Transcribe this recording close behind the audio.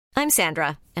I'm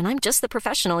Sandra, and I'm just the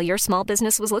professional your small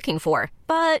business was looking for.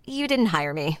 But you didn't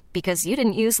hire me because you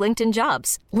didn't use LinkedIn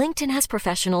Jobs. LinkedIn has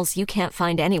professionals you can't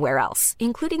find anywhere else,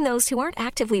 including those who aren't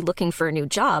actively looking for a new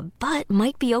job, but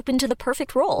might be open to the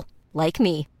perfect role, like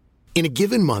me. In a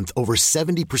given month, over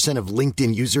 70% of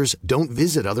LinkedIn users don't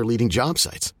visit other leading job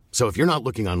sites. So if you're not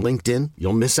looking on LinkedIn,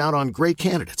 you'll miss out on great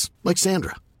candidates like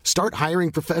Sandra. Start hiring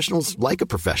professionals like a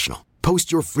professional.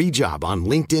 Post your free job on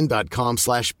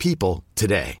linkedin.com/people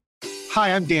today.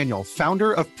 Hi, I'm Daniel,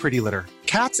 founder of Pretty Litter.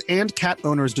 Cats and cat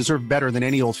owners deserve better than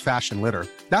any old-fashioned litter.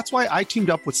 That's why I teamed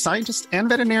up with scientists and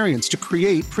veterinarians to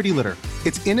create Pretty Litter.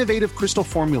 Its innovative crystal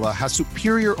formula has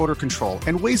superior odor control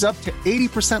and weighs up to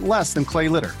 80% less than clay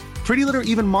litter. Pretty Litter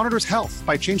even monitors health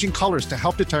by changing colors to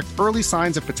help detect early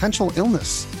signs of potential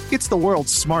illness. It's the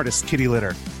world's smartest kitty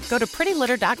litter. Go to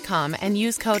prettylitter.com and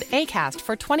use code ACAST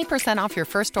for 20% off your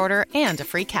first order and a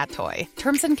free cat toy.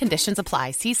 Terms and conditions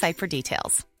apply. See site for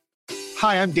details.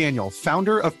 Hi, I'm Daniel,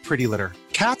 founder of Pretty Litter.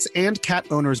 Cats and cat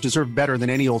owners deserve better than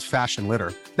any old-fashioned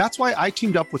litter. That's why I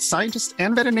teamed up with scientists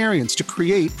and veterinarians to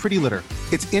create Pretty Litter.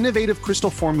 Its innovative crystal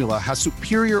formula has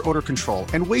superior odor control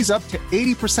and weighs up to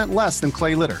 80% less than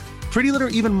clay litter. Pretty Litter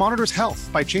even monitors health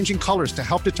by changing colors to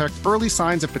help detect early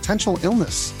signs of potential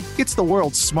illness. It's the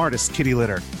world's smartest kitty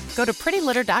litter. Go to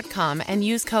prettylitter.com and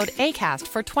use code ACAST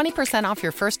for 20% off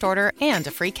your first order and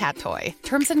a free cat toy.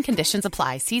 Terms and conditions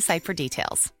apply. See site for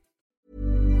details.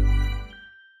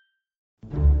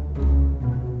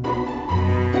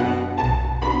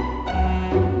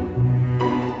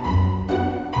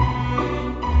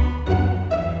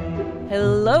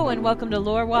 Hello and welcome to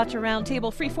Lore Watcher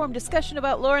Roundtable, freeform discussion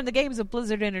about lore in the games of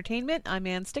Blizzard Entertainment. I'm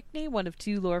Ann Stickney, one of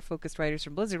two lore-focused writers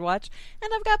from Blizzard Watch, and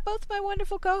I've got both my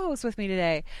wonderful co-hosts with me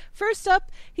today. First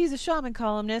up, he's a shaman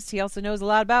columnist. He also knows a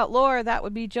lot about lore. That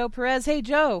would be Joe Perez. Hey,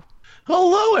 Joe.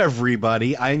 Hello,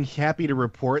 everybody. I'm happy to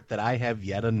report that I have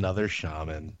yet another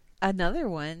shaman. Another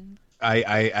one?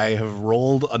 I have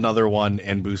rolled another one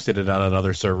and boosted it on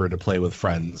another server to play with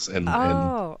friends.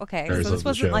 Okay. So this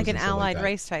wasn't like an allied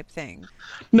race type thing.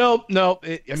 No.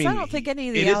 I don't think any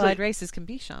of the allied races can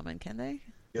be shaman, can they?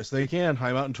 Yes, they can.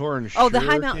 High Mountain Tauren. Oh, the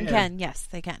High Mountain can. Yes,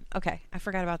 they can. Okay, I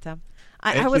forgot about them.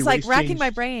 I was like racking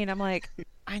my brain. I'm like,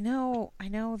 I know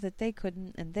that they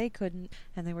couldn't, and they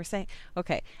were saying,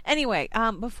 okay. Anyway,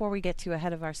 before we get too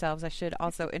ahead of ourselves, I should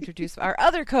also introduce our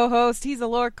other co-host. He's a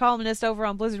lore columnist over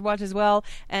on Blizzard Watch as well,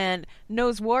 and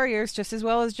knows warriors just as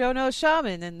well as Joe knows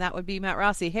shaman, and that would be Matt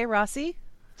Rossi. Hey, Rossi.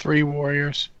 3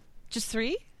 warriors. Just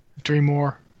 3? 3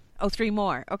 more. Oh, 3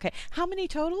 more. Okay. How many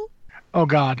total? Oh,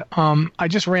 God. I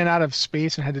just ran out of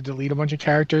space and had to delete a bunch of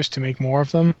characters to make more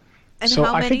of them. And so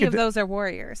how many of those are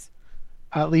warriors?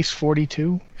 At least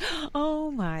 42.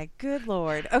 Oh, my good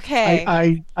Lord. Okay.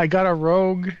 I got a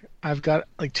rogue. I've got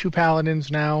like 2 paladins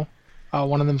now.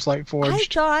 One of them's Lightforged. I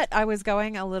thought I was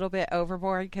going a little bit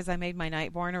overboard because I made my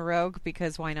Nightborn a rogue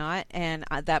because why not? And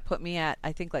that put me at,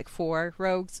 I think, like 4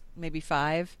 rogues, maybe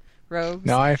 5 rogues.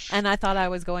 No, and I thought I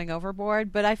was going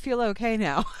overboard, but I feel okay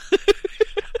now.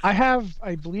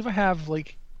 I believe I have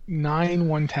like 9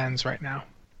 110s right now.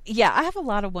 Yeah, I have a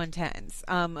lot of 110s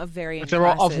of varying classes. They're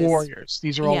all of warriors.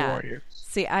 These are all warriors.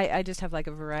 See, I just have like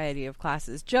a variety of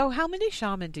classes. Joe, how many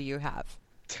shaman do you have?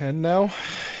 10 now.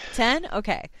 10?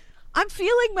 Okay. I'm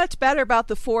feeling much better about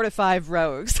the 4 to 5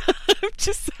 rogues. I'm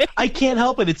just saying. I can't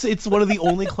help it. It's one of the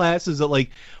only classes that, like,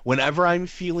 whenever I'm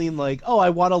feeling like, oh, I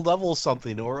want to level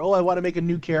something, or oh, I want to make a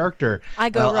new character,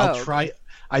 I go rogue.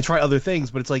 I try other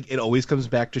things, but it's like it always comes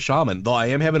back to shaman. Though I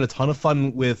am having a ton of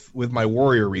fun with my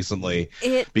warrior recently,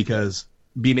 because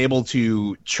being able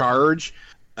to charge,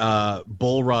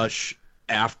 bull rush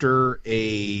after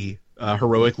a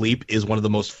heroic leap is one of the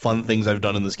most fun things I've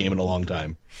done in this game in a long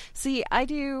time. See, I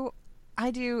do.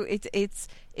 It's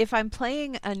if I'm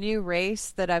playing a new race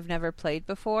that I've never played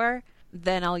before,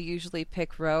 then I'll usually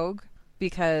pick rogue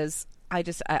because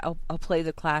I'll play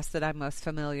the class that I'm most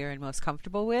familiar and most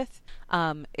comfortable with.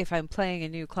 If I'm playing a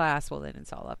new class, well, then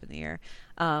it's all up in the air,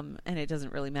 and it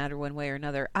doesn't really matter one way or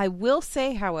another. I will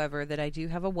say, however, that I do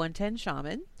have a 110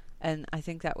 shaman, and I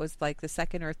think that was like the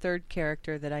second or third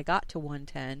character that I got to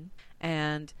 110.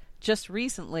 And just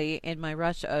recently, in my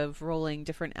rush of rolling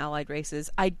different allied races,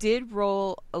 I did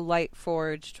roll a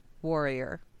Lightforged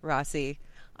warrior, Rossi.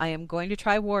 I am going to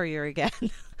try warrior again.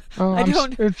 Oh, I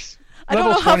don't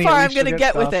know how far I'm going to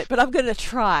get with it, but I'm going to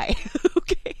try.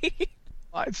 Okay.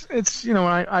 It's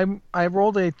I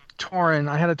rolled a Tauren.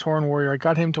 I had a Tauren warrior. I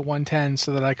got him to 110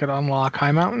 so that I could unlock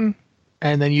High Mountain,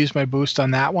 and then use my boost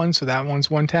on that one. So that one's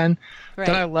 110. Right.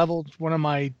 Then I leveled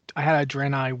I had a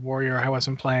Draenei warrior I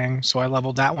wasn't playing, so I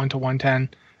leveled that one to 110.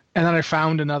 And then I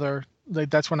found another like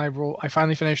that's when I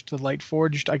finally finished the Light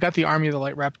Forged. I got the Army of the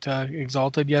Light Rep to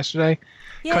Exalted yesterday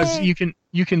because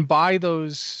you can buy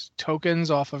those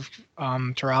tokens off of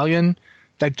Terralion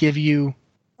that give you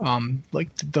like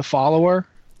the follower.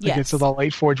 Like it's the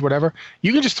Light Forge, whatever.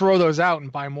 You can just throw those out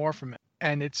and buy more from it.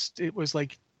 And it was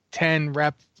like 10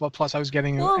 rep plus I was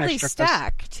getting extra. They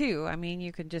stack too. I mean,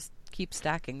 you can just keep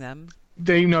stacking them.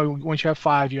 They once you have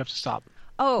 5, you have to stop.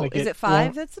 Oh, like is it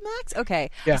 5 that's the max?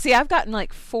 Okay. Yeah. See, I've gotten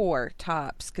like 4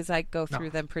 tops because I go through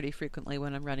them pretty frequently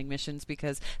when I'm running missions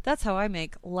because that's how I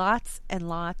make lots and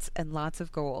lots and lots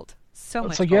of gold. So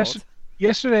much gold.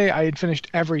 Yesterday, I had finished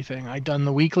everything. I'd done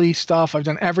the weekly stuff. I've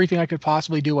done everything I could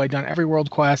possibly do. I'd done every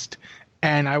world quest,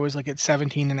 and I was like at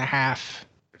 17.5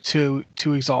 to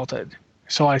Exalted.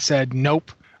 So I said,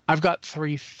 nope. I've got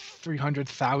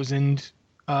 300,000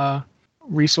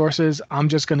 resources. I'm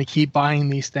just going to keep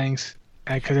buying these things.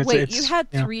 Wait, you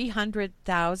had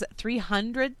 300,000?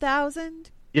 300,000?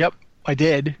 Yep, I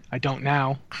did. I don't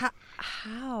now.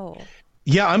 How?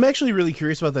 Yeah, I'm actually really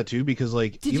curious about that too because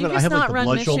like even I have like the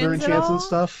blood shoulder enchants and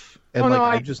stuff, and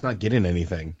I'm just not getting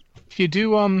anything. If you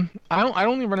do, I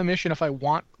only run a mission if I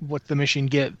want what the mission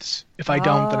gives. If I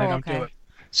don't, then I don't do it.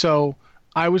 So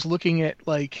I was looking at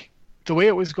like the way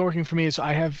it was working for me is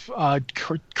I have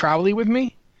Crowley with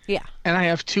me. Yeah. And I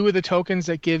have 2 of the tokens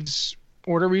that gives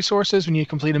order resources when you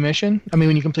complete a mission. I mean,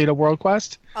 when you complete a world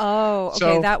quest. Oh, okay,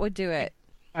 so that would do it.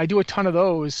 I do a ton of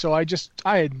those, so I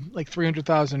had like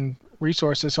 300,000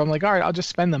 resources, so I'm like, all right, I'll just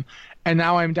spend them. And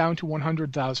now I'm down to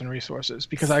 100,000 resources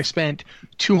because I spent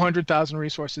 200,000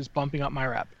 resources bumping up my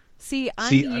rep. See,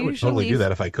 I would totally do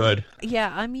that if I could.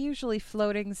 Yeah, I'm usually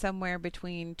floating somewhere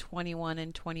between 21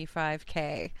 and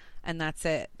 25k, and that's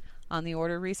it on the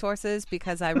order resources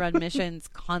because I run missions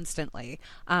constantly.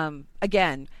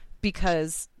 Again,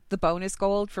 because the bonus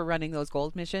gold for running those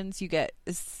gold missions, you get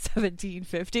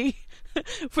 1750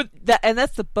 for that, and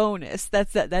that's the bonus.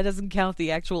 That doesn't count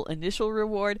the actual initial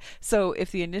reward. So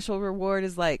if the initial reward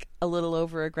is like a little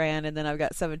over $1,000, and then I've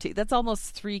got 17, that's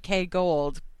almost 3k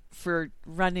gold for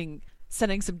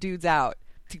sending some dudes out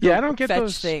to go I don't get fetch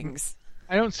those things.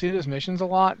 I don't see those missions a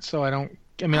lot, so I don't.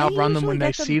 I mean, I'll run them when I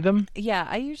see them. Yeah,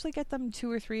 I usually get them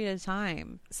 2 or 3 at a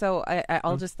time. So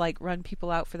I'll just like run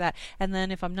people out for that. And then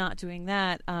if I'm not doing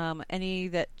that, any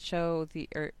that show the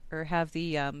or have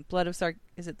the blood of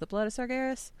is it the blood of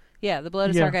Sargeras? Yeah, the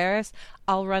blood of Sargeras.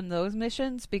 I'll run those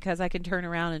missions because I can turn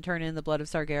around and turn in the blood of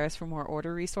Sargeras for more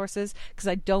order resources. Because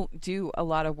I don't do a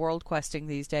lot of world questing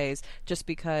these days, just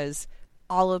because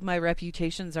all of my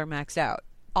reputations are maxed out.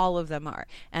 All of them are.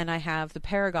 And I have the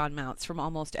Paragon mounts from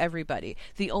almost everybody.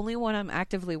 The only one I'm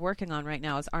actively working on right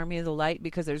now is Army of the Light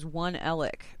because there's one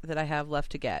Elec that I have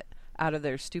left to get out of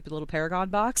their stupid little Paragon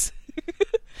box.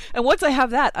 And once I have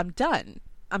that, I'm done.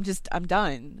 I'm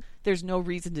done. There's no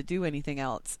reason to do anything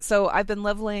else. So I've been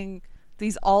leveling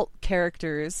these alt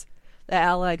characters, the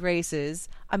allied races.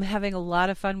 I'm having a lot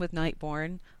of fun with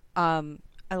Nightborn. I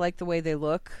like the way they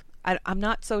look. I'm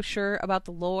not so sure about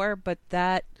the lore, but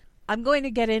that I'm going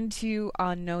to get into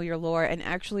on Know Your Lore. And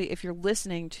actually, if you're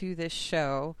listening to this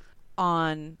show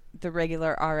on the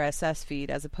regular RSS feed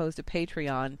as opposed to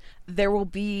Patreon, there will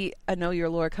be a Know Your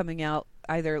Lore coming out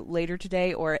either later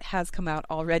today or it has come out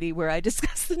already where I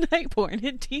discuss the Nightborn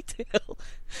in detail.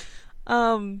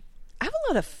 I have a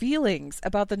lot of feelings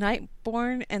about the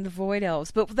Nightborn and the Void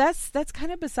Elves, but that's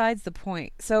kind of besides the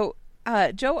point. So,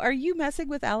 Joe, are you messing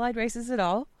with allied races at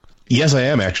all? Yes, I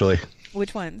am actually.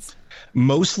 Which ones?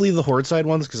 Mostly the Horde side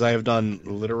ones, because I have done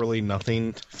literally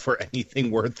nothing for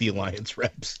anything worth the Alliance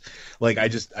reps. Like,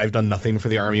 I've done nothing for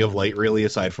the Army of Light, really,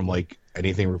 aside from, like,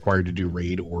 anything required to do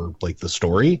raid or, like, the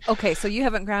story. Okay, so you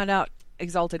haven't ground out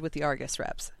Exalted with the Argus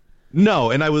reps.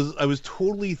 No, and I was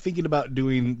totally thinking about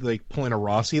doing, like, pulling a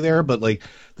Rossi there, but, like,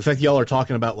 the fact y'all are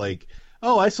talking about, like,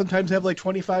 oh, I sometimes have, like,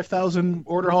 25,000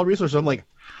 Order Hall resources. I'm like,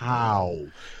 how?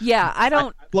 Yeah,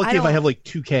 I'm lucky if I have, like,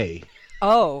 2K.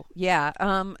 Oh, yeah.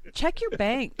 Check your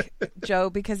bank,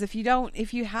 Joe, because if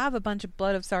you have a bunch of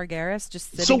Blood of Sargeras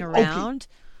just sitting around...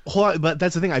 Okay. Hold on, but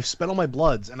that's the thing. I've spent all my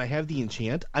bloods, and I have the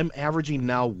enchant. I'm averaging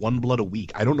now 1 blood a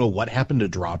week. I don't know what happened to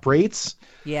drop rates.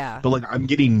 Yeah. But, like, I'm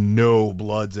getting no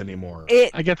bloods anymore.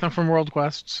 I get them from World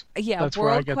Quests. Yeah, that's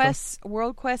World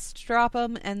Quests drop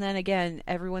them, and then, again,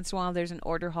 every once in a while there's an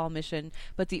Order Hall mission.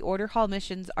 But the Order Hall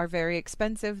missions are very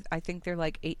expensive. I think they're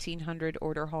like 1,800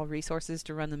 Order Hall resources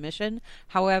to run the mission.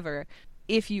 However,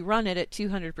 if you run it at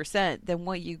 200%, then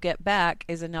what you get back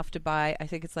is enough to buy, I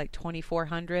think it's like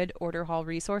 2,400 Order Hall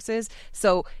resources.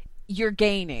 So you're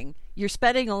gaining. You're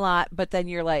spending a lot, but then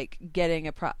you're like getting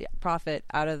a profit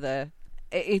out of the...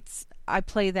 I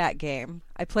play that game.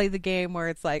 I play the game where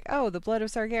it's like, oh, the Blood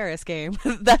of Sargeras game.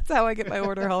 That's how I get my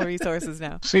Order Hall resources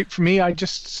now. See, for me, I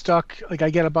just stuck, like, I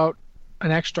get about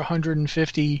an extra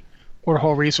 150 Order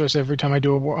Hall resource every time I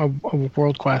do a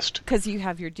world quest. Because you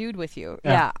have your dude with you.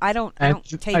 Yeah, I don't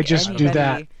take I just anybody. do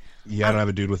that. Yeah, I don't have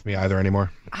a dude with me either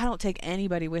anymore. I don't take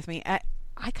anybody with me. I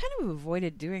kind of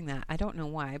avoided doing that. I don't know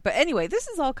why. But anyway, this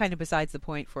is all kind of besides the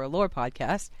point for a lore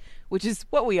podcast, which is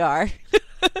what we are.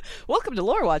 Welcome to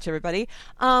Lore Watch, everybody.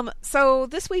 So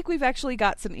this week we've actually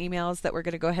got some emails that we're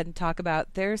going to go ahead and talk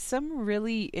about. There's some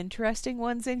really interesting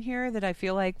ones in here that I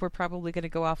feel like we're probably going to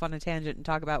go off on a tangent and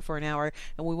talk about for an hour,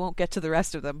 and we won't get to the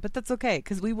rest of them. But that's okay,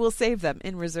 because we will save them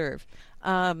in reserve.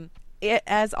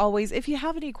 As always, if you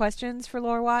have any questions for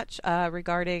Lore Watch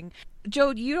regarding...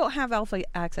 Joe, you don't have alpha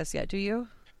access yet, do you?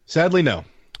 Sadly, no.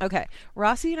 Okay.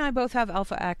 Rossi and I both have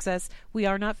alpha access. We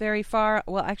are not very far.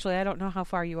 Well, actually, I don't know how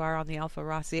far you are on the alpha,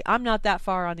 Rossi. I'm not that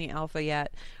far on the alpha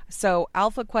yet. So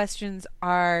alpha questions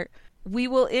are... We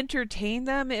will entertain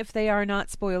them if they are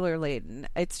not spoiler laden.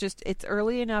 It's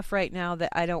early enough right now that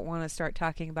I don't want to start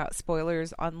talking about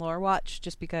spoilers on Lore Watch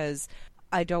just because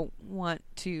I don't want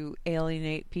to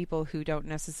alienate people who don't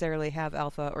necessarily have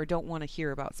alpha or don't want to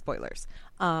hear about spoilers.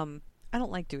 I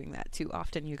don't like doing that too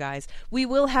often, you guys. We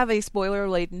will have a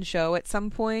spoiler-laden show at some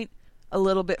point, a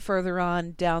little bit further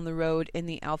on down the road in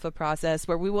the alpha process,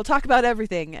 where we will talk about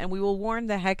everything, and we will warn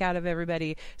the heck out of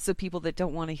everybody so people that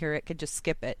don't want to hear it can just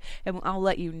skip it. And I'll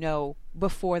let you know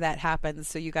before that happens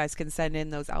so you guys can send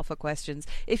in those alpha questions.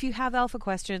 If you have alpha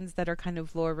questions that are kind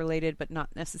of lore-related but not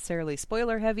necessarily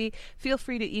spoiler-heavy, feel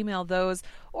free to email those,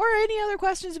 or any other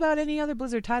questions about any other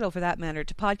Blizzard title for that matter,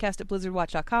 to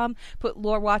podcast@blizzardwatch.com. Put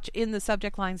Lore Watch in the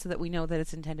subject line so that we know that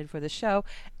it's intended for the show,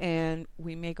 and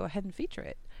we may go ahead and feature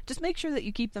it. Just make sure that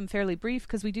you keep them fairly brief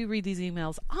because we do read these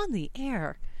emails on the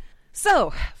air.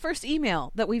 So, first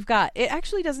email that we've got, it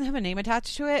actually doesn't have a name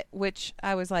attached to it, which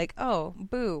I was like, oh,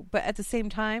 boo. But at the same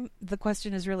time, the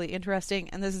question is really interesting,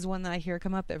 and this is one that I hear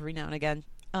come up every now and again.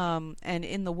 And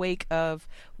in the wake of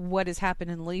what has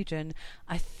happened in Legion,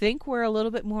 I think we're a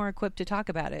little bit more equipped to talk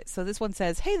about it. So this one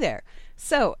says, hey there.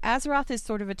 So Azeroth is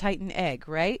sort of a Titan egg,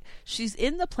 right? She's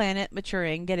in the planet,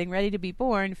 maturing, getting ready to be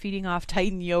born, feeding off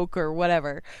Titan yolk or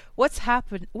whatever. What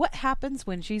happens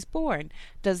when she's born?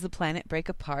 Does the planet break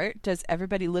apart? Does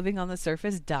everybody living on the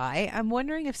surface die? I'm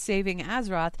wondering if saving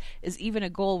Azeroth is even a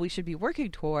goal we should be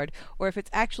working toward, or if it's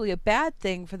actually a bad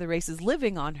thing for the races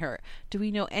living on her. Do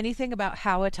we know anything about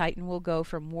how a Titan will go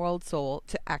from world soul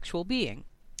to actual being?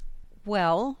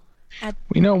 Well,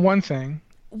 we know one thing.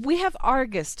 We have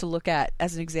Argus to look at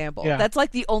as an example. Yeah. That's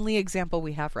like the only example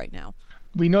we have right now.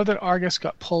 We know that Argus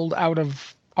got pulled out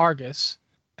of Argus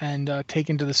and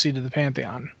taken to the seat of the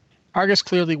Pantheon. Argus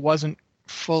clearly wasn't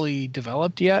fully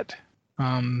developed yet.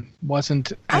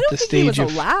 Wasn't at the stage he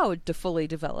was allowed to fully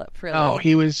develop, really. Oh,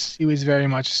 he was very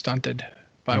much stunted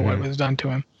by what was done to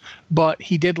him. But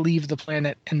he did leave the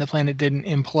planet, and the planet didn't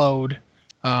implode.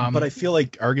 But I feel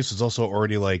like Argus is also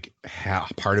already like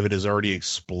part of it is already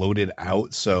exploded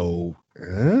out. So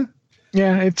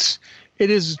yeah, it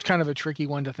is kind of a tricky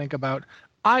one to think about.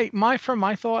 From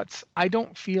my thoughts, I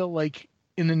don't feel like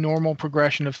in the normal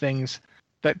progression of things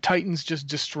that Titans just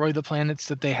destroy the planets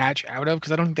that they hatch out of,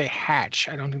 because I don't think they hatch.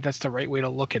 I don't think that's the right way to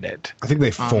look at it. I think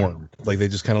they form, like they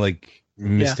just kind of like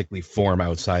mystically form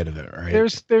outside of it, right?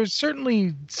 There's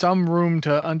certainly some room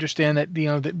to understand that, you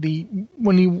know, that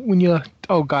when you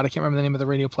oh god, I can't remember the name of the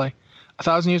radio play.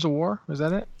 1,000 Years of War, was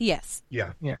that it? Yes.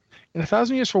 Yeah. In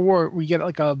 1,000 Years of War, we get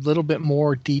like a little bit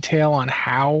more detail on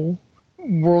how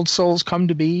world souls come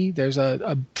to be. There's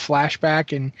a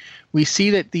flashback, and we see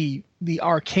that the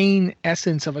arcane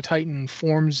essence of a Titan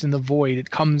forms in the void. It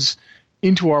comes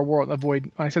into our world. The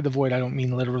void. When I said the void, I don't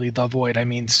mean literally the void. I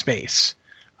mean space.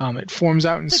 It forms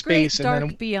out in space, great dark and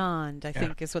then beyond, I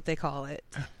think, is what they call it.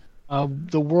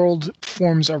 The world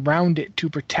forms around it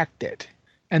to protect it,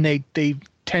 and they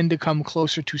tend to come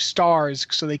closer to stars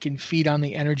so they can feed on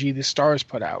the energy the stars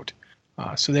put out.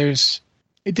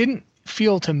 It didn't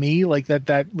feel to me like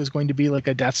that was going to be like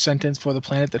a death sentence for the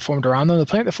planet that formed around them. The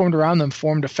planet that formed around them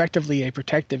formed effectively a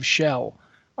protective shell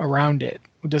around it.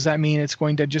 Does that mean it's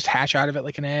going to just hatch out of it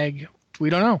like an egg?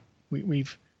 We don't know.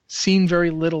 We've seen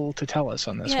very little to tell us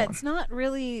on this one. Yeah, it's not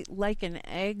really like an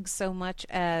egg so much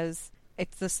as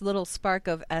it's this little spark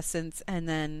of essence, and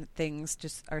then things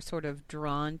just are sort of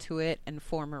drawn to it and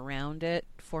form around it,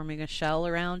 forming a shell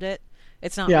around it.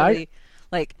 It's not really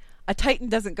like a Titan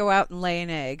doesn't go out and lay an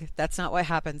egg. That's not what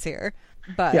happens here.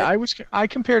 But yeah, I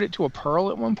compared it to a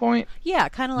pearl at one point. Yeah,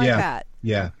 kind of like that.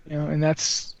 Yeah. You know, and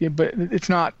that's but it's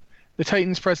not. The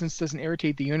Titan's presence doesn't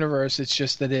irritate the universe. It's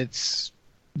just that it's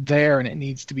there and it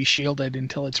needs to be shielded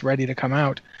until it's ready to come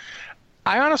out.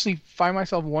 I honestly find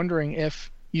myself wondering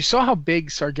if you saw how big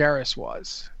Sargeras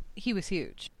was. He was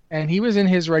huge. And he was in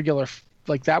his regular,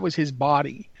 like that was his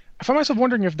body. I find myself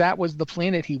wondering if that was the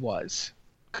planet he was.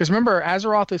 Because remember,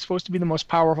 Azeroth is supposed to be the most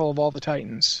powerful of all the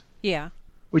Titans. Yeah.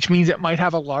 Which means it might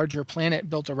have a larger planet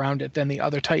built around it than the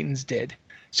other Titans did.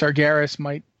 Sargeras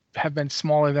might have been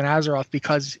smaller than Azeroth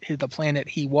because the planet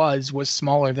he was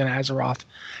smaller than Azeroth.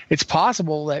 It's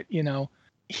possible that,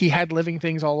 he had living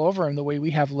things all over him the way we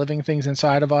have living things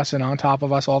inside of us and on top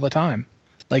of us all the time.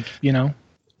 Like,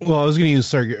 Well, I was going to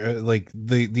use like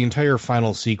the entire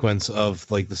final sequence of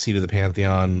like the Seat of the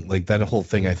Pantheon, like that whole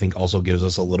thing, I think also gives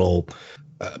us a little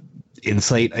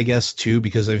insight, I guess, too,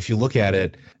 because if you look at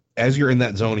it, as you're in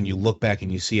that zone and you look back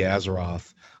and you see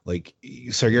Azeroth, like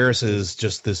Sargeras is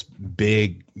just this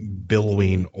big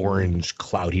billowing orange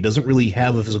cloud. He doesn't really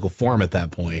have a physical form at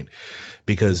that point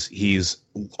because he's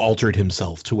altered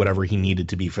himself to whatever he needed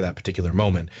to be for that particular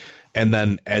moment. And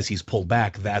then as he's pulled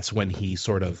back, that's when he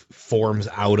sort of forms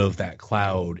out of that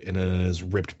cloud and then is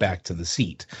ripped back to the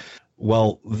seat.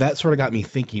 Well, that sort of got me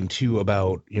thinking too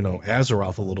about,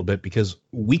 Azeroth a little bit, because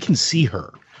we can see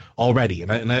her already.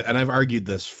 And I've argued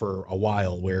this for a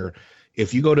while, where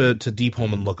if you go to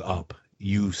Deepholm and look up,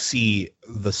 you see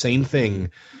the same thing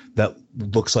that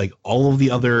looks like all of the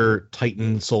other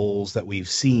Titan souls that we've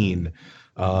seen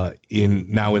in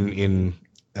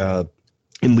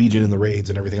Legion and the raids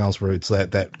and everything else, where it's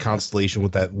that constellation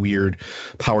with that weird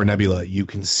power nebula. You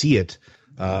can see it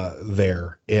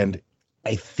there. And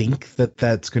I think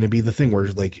that's going to be the thing where,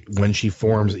 like, when she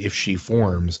forms, if she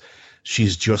forms,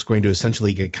 she's just going to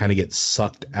essentially get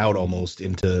sucked out almost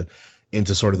into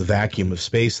sort of the vacuum of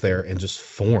space there and just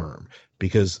form,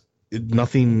 because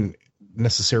nothing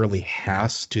necessarily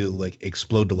has to like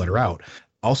explode to let her out.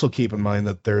 Also keep in mind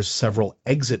that there's several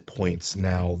exit points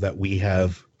now that we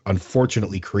have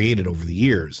unfortunately created over the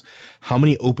years. How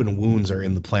many open wounds are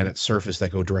in the planet's surface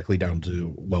that go directly down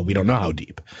to, well, we don't know how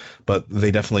deep, but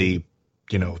they definitely,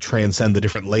 transcend the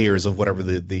different layers of whatever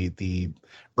the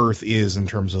Earth is in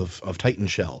terms of Titan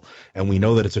shell. And we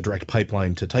know that it's a direct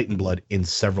pipeline to Titan blood in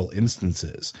several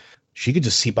instances. She could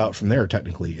just seep out from there,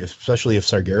 technically, especially if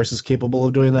Sargeras is capable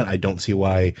of doing that. I don't see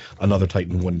why another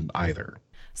Titan wouldn't either.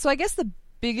 So I guess the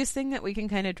biggest thing that we can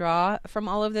kind of draw from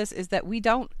all of this is that we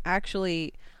don't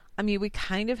actually... we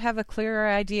kind of have a clearer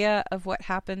idea of what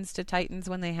happens to Titans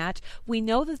when they hatch. We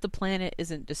know that the planet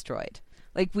isn't destroyed.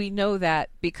 Like, we know that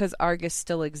because Argus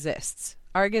still exists.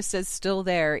 Argus is still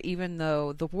there, even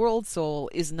though the World Soul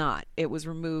is not. It was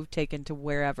removed, taken to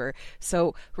wherever.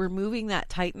 So removing that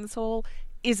Titan Soul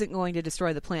isn't going to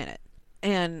destroy the planet.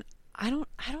 And I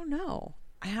don't know.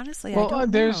 I honestly don't know.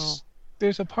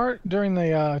 There's a part during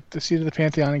the Seat of the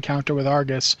Pantheon encounter with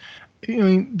Argus.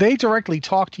 They directly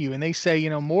talk to you and they say,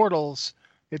 mortals,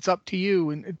 it's up to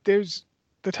you. And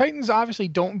the Titans obviously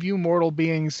don't view mortal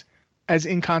beings as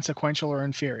inconsequential or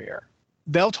inferior.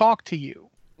 They'll talk to you.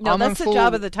 No, that's the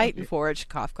job of the Titan Forge.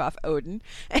 Cough, cough, Odin.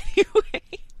 Anyway.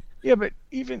 Yeah, but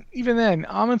even then,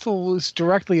 Amanthul is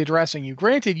directly addressing you.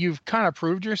 Granted, you've kind of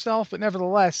proved yourself, but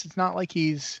nevertheless, it's not like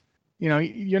he's,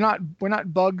 we're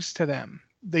not bugs to them.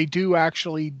 They do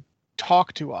actually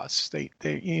talk to us. They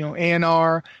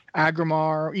Anar,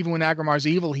 Agrimar, even when Agrimar's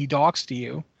evil, he talks to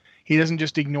you. He doesn't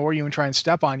just ignore you and try and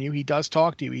step on you. He does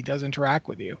talk to you. He does interact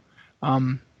with you.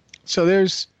 So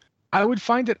I would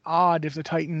find it odd if the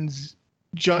Titans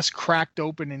just cracked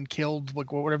open and killed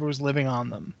like whatever was living on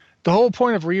them. The whole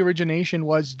point of reorigination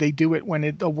was they do it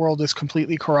when the world is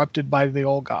completely corrupted by the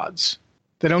old gods.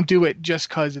 They don't do it just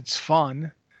because it's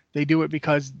fun. They do it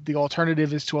because the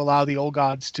alternative is to allow the old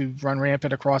gods to run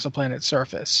rampant across a planet's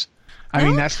surface.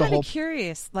 That's the whole... I'm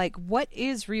curious, like, what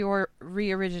is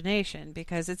reorigination?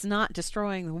 Because it's not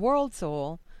destroying the World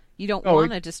Soul. You don't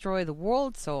want to destroy the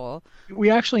World Soul. We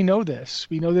actually know this.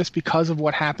 We know this because of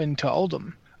what happened to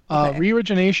Uldum. Okay.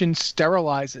 Reorigination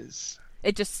sterilizes.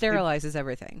 It just sterilizes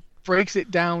everything. Breaks it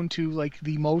down to like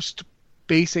the most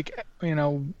basic,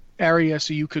 area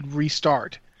so you could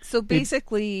restart. So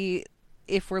basically,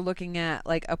 if we're looking at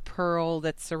like a pearl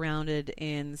that's surrounded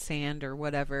in sand or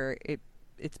whatever,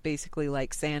 it's basically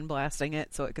like sandblasting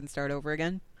it so it can start over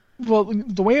again. Well,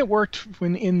 the way it worked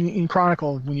when in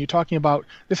Chronicle, when you're talking about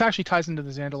this, actually ties into the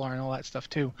Zandalar and all that stuff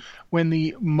too. When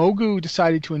the Mogu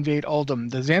decided to invade Uldum,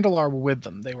 the Zandalar were with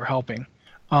them; they were helping.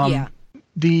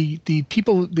 The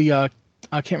people,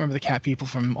 I can't remember the cat people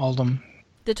from Uldum.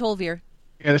 The Tol'vir.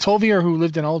 Yeah, the Tol'vir who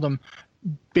lived in Uldum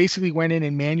basically went in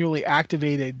and manually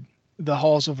activated the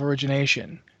Halls of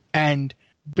Origination and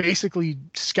basically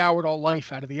scoured all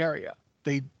life out of the area.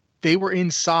 They were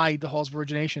inside the Halls of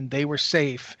Origination. They were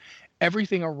safe.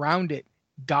 everything around it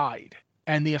died,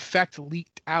 and the effect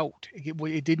leaked out.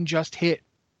 It didn't just hit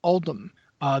Uldum.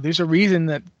 There's a reason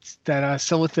that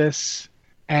Silithus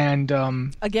and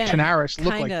again Tanaris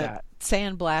look like that.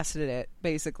 Sandblasted it,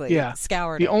 basically. Yeah,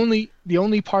 scoured the it. The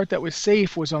only part that was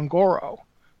safe was Ungoro,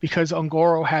 because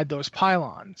Ungoro had those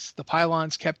pylons. The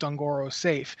pylons kept Ungoro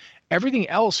safe. Everything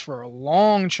else for a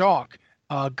long chalk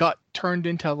got turned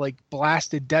into like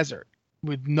blasted desert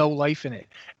with no life in it.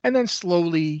 And then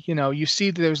slowly, you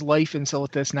see that there's life in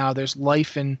Silithus now. There's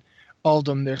life in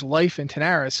Uldum. There's life in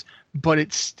Tanaris. But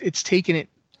it's taken it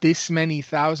this many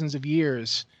thousands of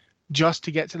years just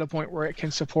to get to the point where it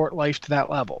can support life to that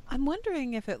level. I'm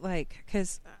wondering if it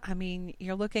because,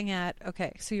 you're looking at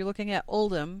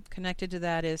Uldum, connected to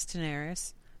that is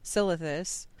Tanaris,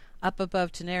 Silithus. Up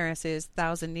above Tanaris is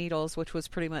Thousand Needles, which was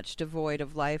pretty much devoid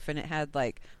of life, and it had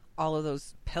like all of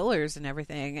those pillars and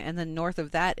everything. And then north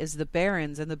of that is the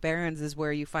Barrens, and the Barrens is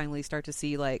where you finally start to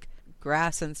see like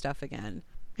grass and stuff again.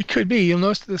 It could be. You'll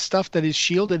notice the stuff that is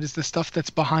shielded is the stuff that's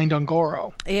behind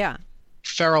Ungoro. Yeah.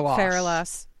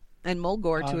 Feralas. And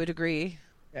Mulgore to a degree.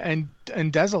 And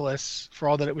Desolus, for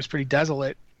all that it was pretty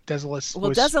desolate.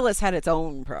 Desolus had its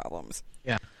own problems.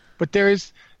 Yeah. But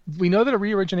we know that a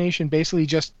reorigination basically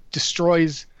just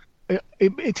destroys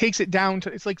it takes it down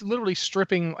to, it's like literally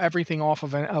stripping everything off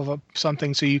of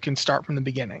something so you can start from the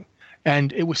beginning.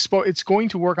 And it's going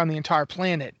to work on the entire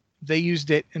planet. They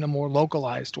used it in a more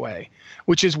localized way,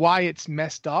 which is why it's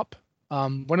messed up.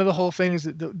 One of the whole things,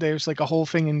 there's like a whole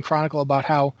thing in Chronicle about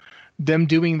how them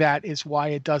doing that is why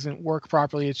it doesn't work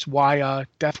properly. It's why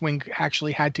Deathwing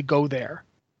actually had to go there.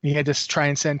 He had to try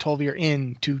and send Tolvir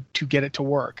in to get it to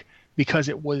work, because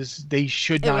they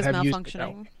should not have used it.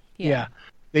 Malfunctioning. Yeah.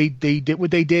 They did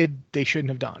what they did. They shouldn't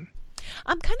have done.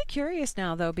 I'm kind of curious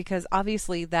now, though, because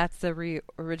obviously that's the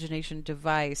reorigination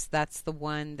device. That's the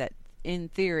one that, in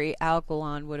theory,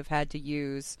 Algalon would have had to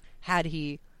use had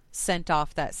he sent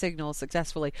off that signal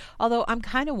successfully. Although I'm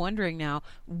kind of wondering now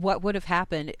what would have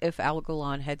happened if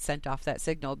Algalon had sent off that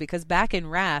signal, because back in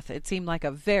Wrath it seemed like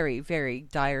a very, very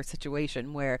dire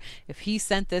situation where if he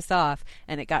sent this off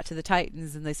and it got to the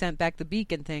Titans and they sent back the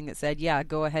beacon thing that said, yeah,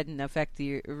 go ahead and affect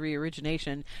the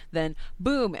reorigination, then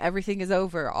boom, everything is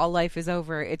over, all life is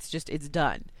over, it's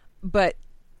done. But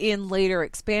in later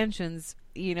expansions,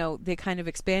 they kind of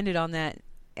expanded on that,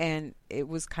 and it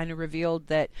was kind of revealed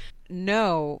that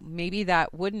no, maybe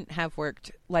that wouldn't have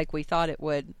worked like we thought it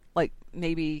would. Like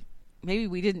maybe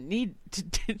we didn't need to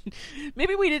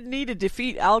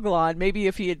defeat Algalon. Maybe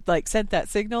if he had like sent that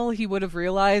signal, he would have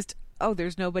realized, oh,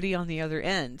 there's nobody on the other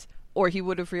end, or he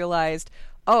would have realized,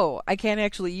 oh, I can't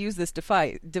actually use this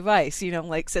device.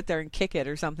 Like sit there and kick it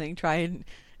or something, try and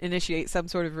initiate some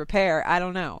sort of repair. I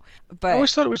don't know, but I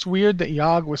always thought it was weird that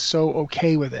Yogg was so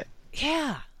okay with it.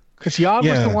 Yeah. Because Yogg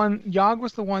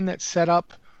was the one that set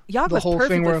up Yogg the was whole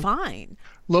thing where fine.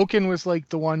 Loken was like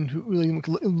the one who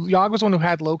Yogg was the one who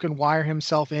had Loken wire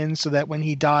himself in so that when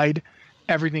he died,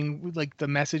 everything, like the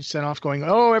message sent off going,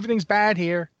 oh, everything's bad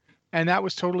here. And that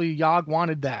was totally, Yogg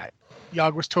wanted that.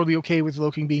 Yogg was totally okay with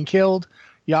Loken being killed.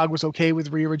 Yogg was okay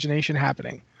with reorigination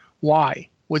happening. Why?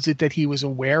 Was it that he was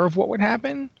aware of what would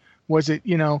happen? Was it,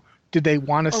 did they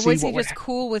want to see what would happen? Or was he just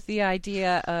cool with the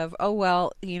idea of, oh,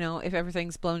 well, if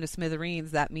everything's blown to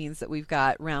smithereens, that means that we've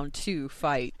got round 2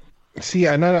 fight? See,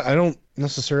 I don't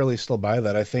necessarily still buy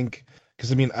that. I think,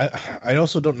 because I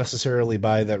also don't necessarily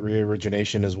buy that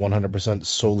reorigination is 100%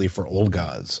 solely for old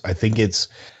gods. I think it's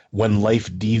when life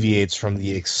deviates from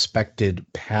the expected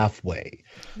pathway.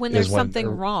 When there's something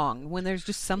wrong. When there's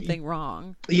just something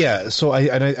wrong. Yeah, so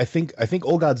I think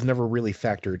old gods never really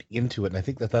factored into it, and I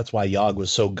think that's why Yogg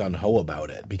was so gung-ho about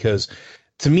it, because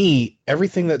to me,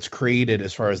 everything that's created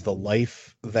as far as the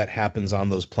life that happens on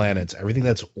those planets, everything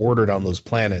that's ordered on those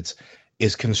planets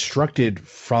is constructed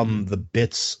from the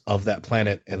bits of that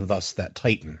planet and thus that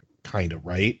Titan, kind of,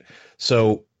 right?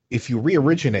 So if you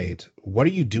reoriginate, what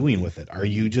are you doing with it? Are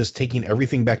you just taking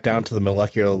everything back down to the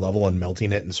molecular level and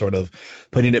melting it and sort of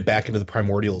putting it back into the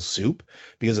primordial soup?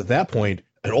 Because at that point,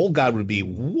 an old god would be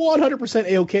 100%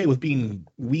 A-okay with being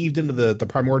weaved into the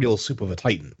primordial soup of a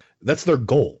Titan. That's their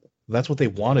goal. That's what they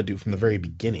want to do from the very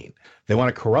beginning. They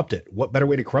want to corrupt it. What better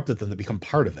way to corrupt it than to become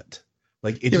part of it?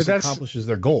 Like, it just accomplishes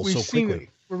their goals so quickly.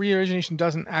 Reorigination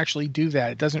doesn't actually do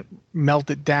that. It doesn't melt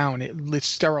it down. It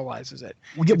sterilizes it.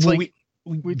 We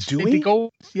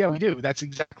do. Yeah, we do. That's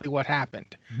exactly what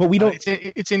happened. But we don't.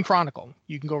 It's in Chronicle.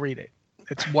 You can go read it.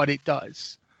 It's what it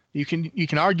does. You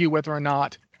can argue whether or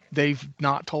not they've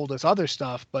not told us other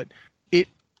stuff, but it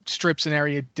strips an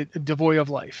area devoid of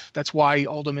life. That's why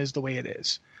Uldum is the way it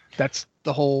is. That's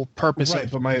the whole purpose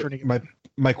right, of. But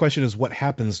my question is, what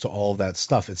happens to all of that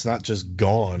stuff? It's not just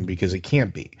gone, because it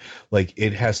can't be. Like,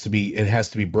 it has to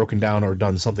be broken down or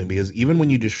done something, because even when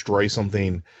you destroy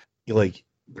something, like,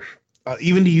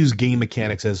 even to use game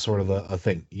mechanics as sort of a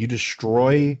thing, you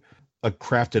destroy a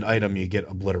crafted item, you get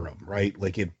obliterum, right?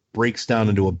 Like, it breaks down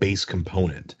into a base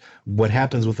component. What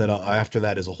happens with it after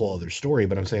that is a whole other story.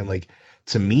 But I'm saying, like,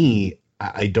 to me,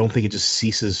 I don't think it just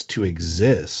ceases to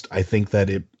exist. I think that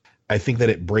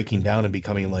it breaking down and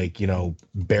becoming, like,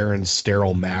 barren,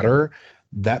 sterile matter,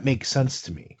 that makes sense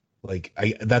to me. Like,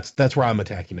 that's where I'm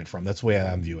attacking it from. That's the way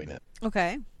I'm viewing it.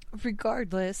 Okay.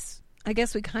 Regardless, I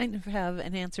guess we kind of have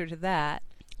an answer to that.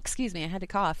 Excuse me, I had to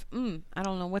cough. I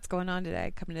don't know what's going on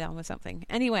today. Coming down with something.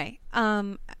 Anyway,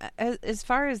 as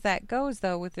far as that goes,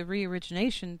 though, with the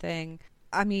re-origination thing,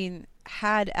 I mean,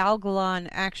 had Algalon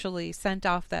actually sent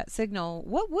off that signal,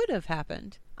 what would have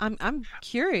happened? I'm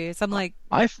curious. I'm like,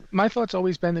 my thought's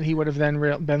always been that he would have then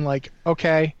been like,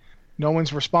 okay, no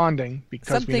one's responding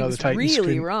because we know the Titans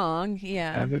really wrong.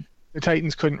 Yeah, the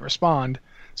Titans couldn't respond.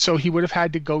 So he would have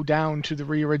had to go down to the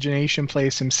re-origination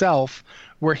place himself,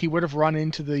 where he would have run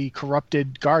into the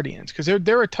corrupted Guardians. Because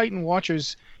there are Titan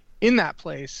Watchers in that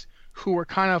place who were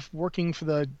kind of working for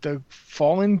the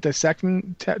Fallen, the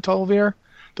second Tolvir,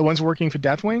 the ones working for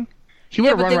Deathwing. He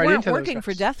would have run right into those. They weren't working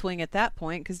for Deathwing at that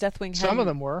point, because Deathwing some of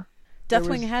them were.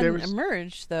 Deathwing hadn't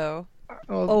emerged, though.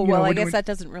 I guess that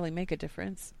doesn't really make a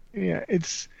difference. Yeah,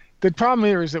 the problem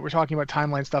here is that we're talking about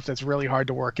timeline stuff that's really hard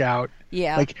to work out.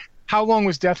 Yeah. Like, how long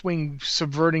was Deathwing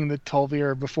subverting the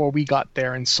Tolvir before we got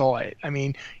there and saw it? I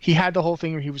mean, he had the whole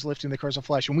thing where he was lifting the Curse of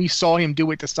Flesh, and we saw him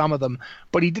do it to some of them,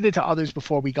 but he did it to others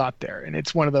before we got there. And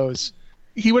it's one of those...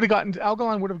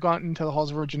 Algalon would have gotten to the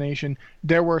Halls of Origination.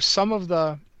 There were some of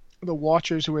the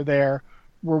Watchers who were there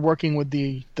were working with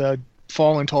the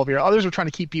Fallen Tolvir. Others were trying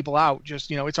to keep people out.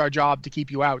 Just, it's our job to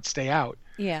keep you out. Stay out.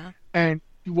 Yeah. And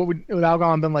what would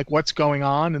Algalon been like, what's going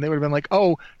on? And they would have been like,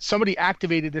 oh, somebody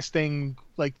activated this thing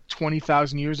like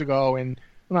 20,000 years ago, and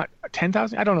not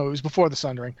 10,000. I don't know. It was before the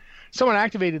Sundering. Someone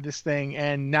activated this thing,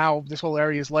 and now this whole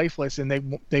area is lifeless, and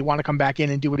they want to come back in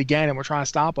and do it again, and we're trying to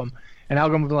stop them. And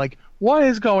Algalon would be like, what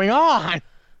is going on?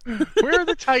 Where are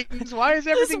the Titans? Why is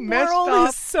everything messed up? This world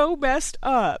is so messed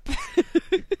up.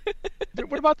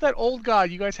 What about that old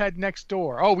god you guys had next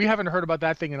door? Oh, we haven't heard about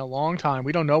that thing in a long time.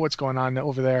 We don't know what's going on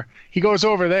over there. He goes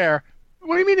over there.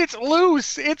 What do you mean it's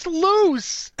loose? It's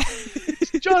loose.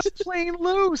 It's just plain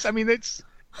loose. I mean,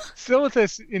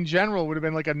 Silithus in general would have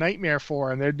been like a nightmare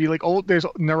for him. There'd be like there's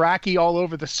Naraki all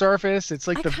over the surface. It's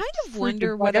like I kind of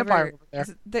wonder whatever.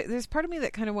 There's part of me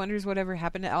that kind of wonders whatever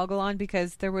happened to Algalon,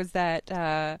 because there was that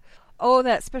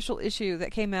that special issue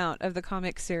that came out of the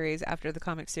comic series after the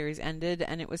comic series ended,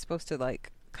 and it was supposed to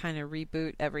like kind of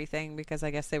reboot everything, because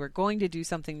I guess they were going to do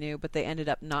something new, but they ended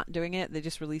up not doing it. They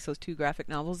just released those 2 graphic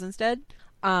novels instead.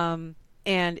 And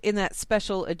in that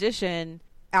special edition,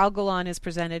 Algalon is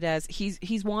presented as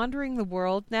he's wandering the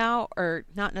world now, or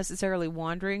not necessarily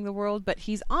wandering the world, but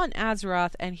he's on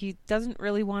Azeroth, and he doesn't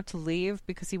really want to leave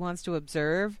because he wants to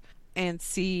observe and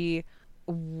see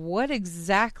what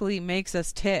exactly makes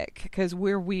us tick, because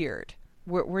we're weird.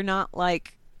 We're not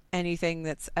like anything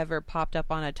that's ever popped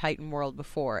up on a Titan world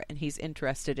before, and he's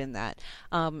interested in that.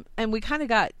 And we kind of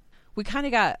got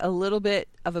a little bit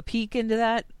of a peek into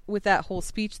that with that whole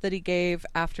speech that he gave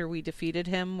after we defeated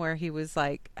him, where he was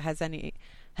like,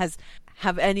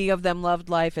 have any of them loved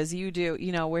life as you do?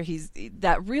 Where he's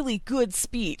that really good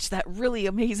speech, that really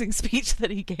amazing speech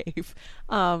that he gave,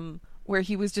 where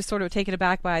he was just sort of taken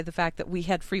aback by the fact that we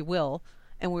had free will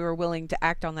and we were willing to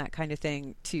act on that kind of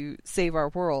thing to save our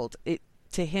world.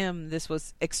 To him, this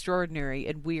was extraordinary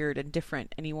and weird and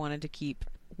different, and he wanted to keep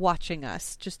watching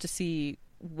us just to see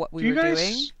what we were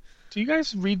doing. Do you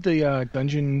guys read the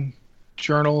dungeon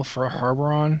journal for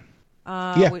Harberon?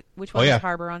 Yeah. Which one is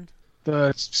Harberon?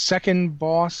 The second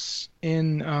boss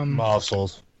in Maw of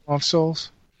Souls. Of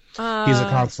Souls. He's a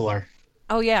consular.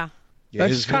 Oh yeah.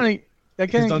 That's kind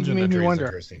of made me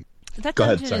wonder. That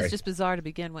dungeon is just bizarre to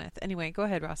begin with. Anyway, go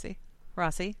ahead, Rossi.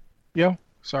 Yeah.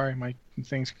 Sorry, my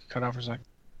things cut out for a sec.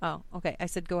 Oh, okay. I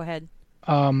said go ahead.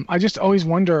 I just always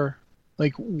wonder,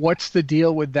 like, what's the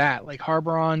deal with that? Like,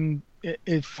 Harberon,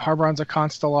 if Harberon's a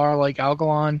Constellar like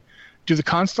Algalon, do the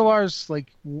Constellars, like,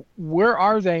 where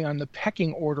are they on the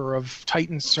pecking order of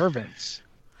Titan servants?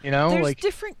 There's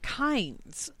different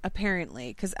kinds, apparently,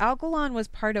 because Algalon was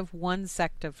part of one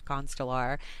sect of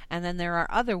Constellar, and then there are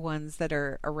other ones that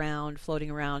are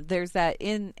floating around. There's that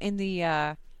in the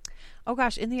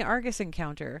in the Argus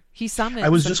encounter, he summons. I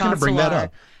was just going to bring that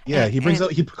up. Yeah,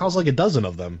 and he calls like a dozen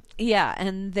of them. Yeah,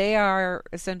 and they are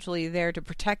essentially there to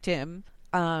protect him,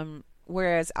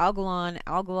 Whereas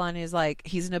Algalon is like,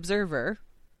 he's an observer.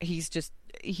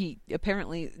 He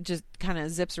apparently just kind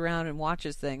of zips around and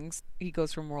watches things. He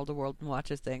goes from world to world and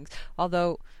watches things.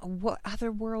 Although, what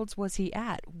other worlds was he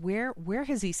at? Where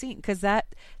has he seen? Because that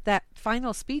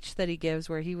final speech that he gives,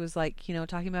 where he was like,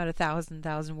 talking about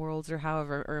 1,000 worlds, or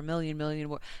however, or a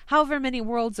million, however many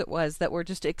worlds it was that were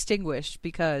just extinguished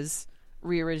because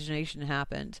reorigination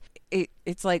happened.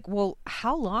 It's like, well,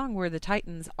 how long were the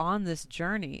Titans on this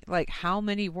journey? Like, how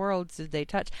many worlds did they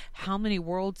touch? How many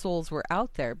world souls were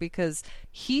out there? Because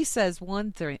he says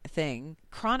one thing,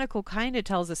 Chronicle kind of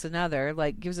tells us another,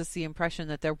 like gives us the impression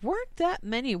that there weren't that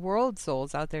many world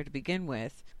souls out there to begin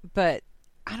with. But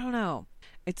I don't know.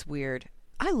 It's weird.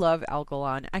 I love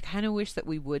Algalon. I kind of wish that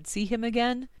we would see him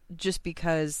again, just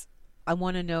because I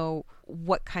want to know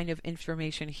what kind of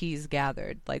information he's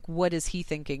gathered. Like, what is he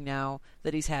thinking now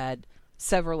that he's had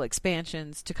several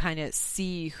expansions to kind of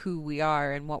see who we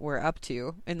are and what we're up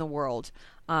to in the world.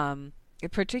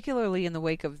 Particularly in the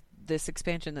wake of this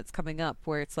expansion that's coming up,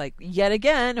 where it's like, yet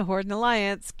again, Horde and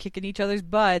Alliance kicking each other's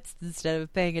butts instead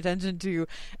of paying attention to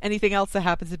anything else that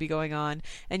happens to be going on.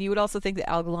 And you would also think that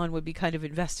Algalon would be kind of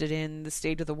invested in the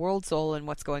state of the world soul and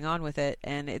what's going on with it.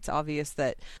 And it's obvious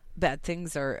that bad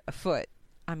things are afoot.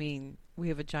 I mean, we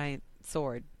have a giant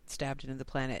sword stabbed into the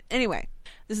planet. Anyway,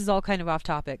 this is all kind of off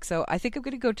topic. So I think I'm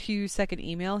going to go to second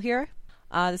email here.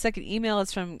 The second email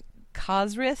is from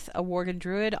Cosrith, a Worgen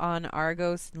druid on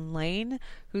Argos Lane,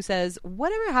 who says,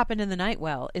 whatever happened in the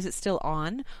Nightwell? Is it still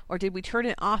on? Or did we turn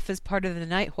it off as part of the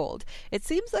Nighthold? It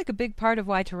seems like a big part of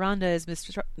why Tyrande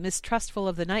is mistrustful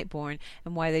of the Nightborn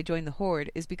and why they joined the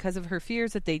Horde is because of her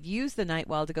fears that they'd use the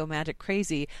Nightwell to go magic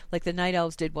crazy like the Night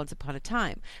Elves did once upon a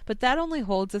time. But that only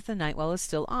holds if the Nightwell is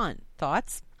still on.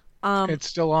 Thoughts? It's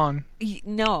still on.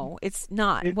 No, it's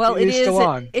not. It is still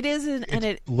on. It isn't, and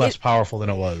it's less powerful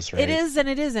than it was, right? It is and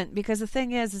it isn't, because the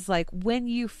thing is like, when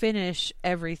you finish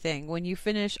everything, when you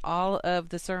finish all of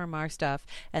the Suramar stuff,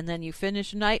 and then you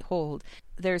finish Nighthold,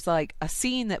 there's like a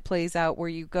scene that plays out where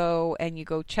you go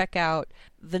check out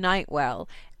the Nightwell,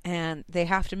 and they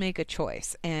have to make a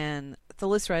choice, and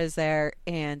Thalysra is there,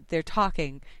 and they're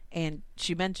talking, and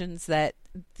she mentions that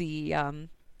the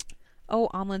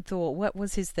Aman'Thul, what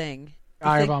was his thing?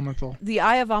 Eye of Aman'Thul. The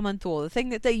Eye of Aman'Thul, the thing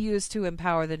that they used to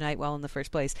empower the Nightwell in the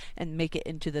first place and make it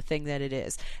into the thing that it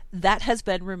is. That has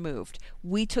been removed.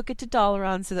 We took it to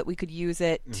Dalaran so that we could use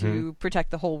it to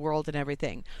protect the whole world and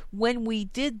everything. When we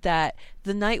did that,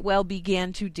 the Nightwell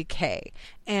began to decay.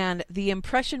 And the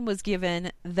impression was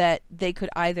given that they could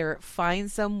either find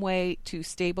some way to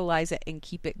stabilize it and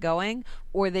keep it going,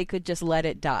 or they could just let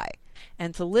it die.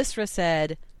 And Thalysra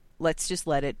said, let's just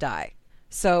let it die.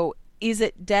 So, is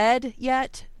it dead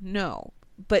yet? No.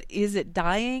 But is it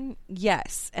dying?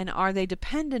 Yes. And are they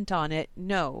dependent on it?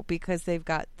 No, because they've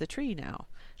got the tree now.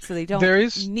 So they don't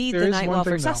need the Nightwell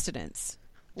for sustenance.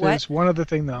 There's one other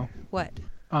thing, though. What?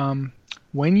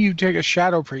 When you take a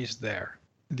Shadow Priest there,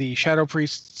 the Shadow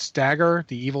Priest's dagger,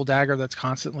 the evil dagger that's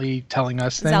constantly telling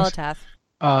us things,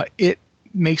 Xalatath. It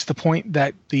makes the point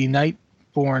that the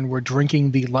Nightborn were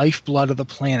drinking the lifeblood of the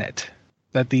planet.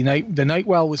 That the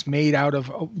Nightwell was made out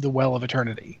of the Well of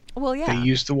Eternity. Well, yeah. They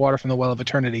used the water from the Well of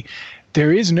Eternity.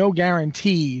 There is no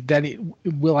guarantee that it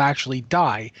will actually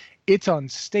die. It's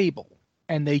unstable,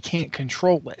 and they can't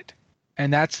control it.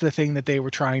 And that's the thing that they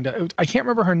were trying to... I can't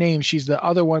remember her name. She's the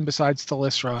other one besides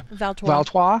Thalysra.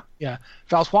 Valtois? Yeah.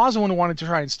 Valtois is the one who wanted to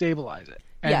try and stabilize it.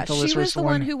 And yeah, she was the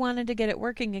one who wanted to get it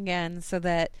working again so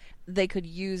that they could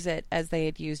use it as they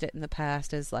had used it in the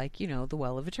past as, like, the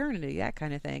Well of Eternity, that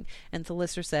kind of thing. And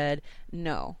Thalysra said,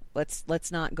 no,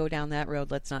 let's not go down that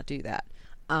road. Let's not do that.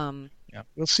 Yeah,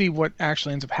 we'll see what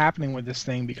actually ends up happening with this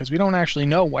thing, because we don't actually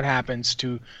know what happens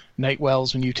to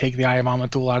Nightwells when you take the Eye of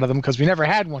Aman'Thul out of them, because we never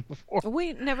had one before.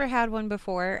 We never had one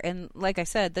before, and like I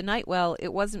said, the Nightwell,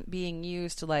 it wasn't being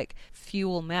used to, like,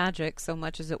 fuel magic so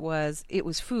much as it was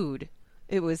food.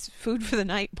 It was food for the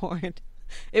Nightborn.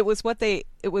 It was what they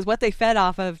fed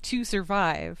off of to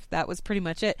survive. That was pretty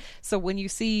much it. So when you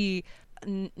see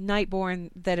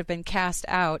Nightborn that have been cast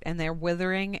out and they're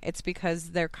withering, it's because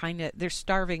they're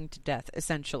starving to death,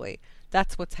 essentially.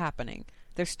 That's what's happening.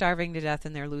 They're starving to death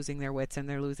and they're losing their wits and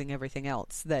they're losing everything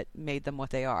else that made them what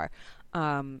they are.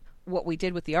 What we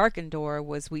did with the Arkandor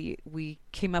was we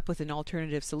came up with an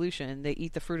alternative solution. They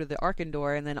eat the fruit of the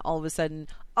Arkandor, and then all of a sudden,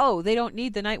 they don't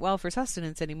need the Nightwell for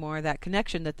sustenance anymore. That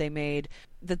connection that they made,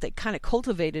 that they kind of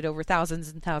cultivated over thousands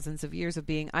and thousands of years of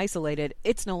being isolated,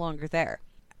 it's no longer there.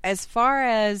 As far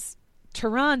as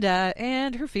Tyrande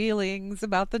and her feelings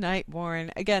about the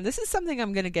Nightborn, again, this is something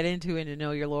I'm going to get into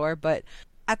Know Your Lore, but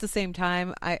at the same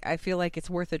time, I feel like it's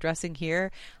worth addressing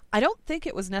here. I don't think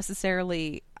it was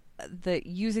necessarily the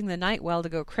using the night well to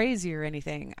go crazy or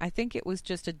anything. I think it was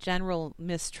just a general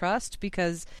mistrust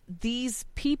because these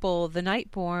people, the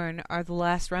Nightborn, are the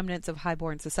last remnants of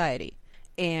Highborn society.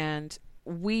 And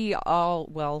we all,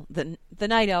 well, the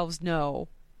Night Elves know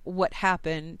what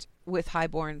happened with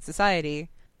Highborn society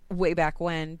way back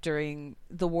when during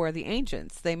the War of the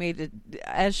Ancients. They made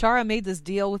Azshara made this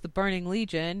deal with the Burning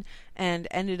Legion and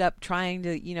ended up trying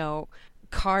to,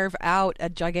 carve out a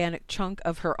gigantic chunk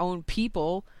of her own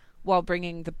people while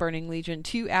bringing the Burning Legion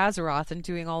to Azeroth and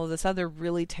doing all of this other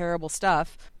really terrible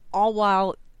stuff, all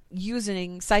while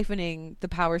siphoning the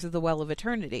powers of the Well of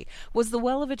Eternity. Was the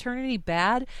Well of Eternity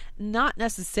bad? Not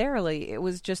necessarily. It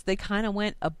was just they kind of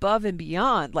went above and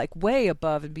beyond, like way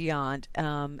above and beyond.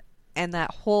 And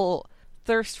that whole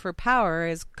thirst for power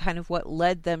is kind of what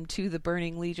led them to the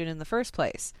Burning Legion in the first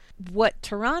place. What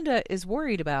Tyrande is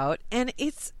worried about, and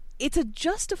it's a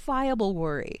justifiable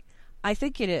worry. I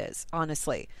think it is,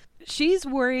 honestly. She's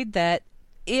worried that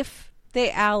if they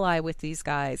ally with these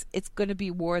guys, it's going to be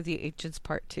War of the Ancients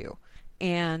Part 2.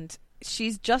 And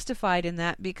she's justified in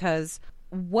that because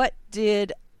what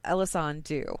did Elisande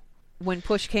do when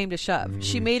push came to shove?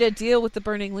 She made a deal with the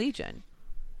Burning Legion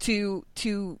to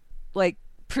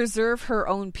preserve her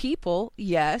own people,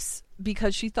 yes,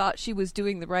 because she thought she was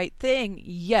doing the right thing,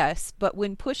 yes, but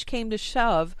when push came to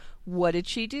shove, what did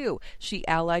she do? She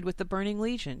allied with the Burning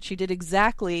Legion. She did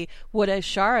exactly what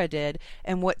Azshara did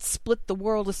and what split the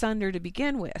world asunder to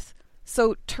begin with.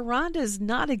 So Tyrande is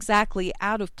not exactly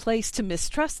out of place to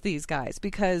mistrust these guys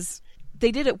because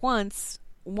they did it once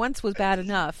was bad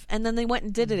enough, and then they went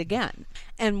and did it again.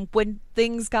 And when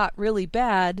things got really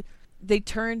bad, they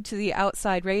turned to the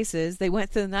outside races. They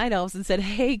went to the Night Elves and said,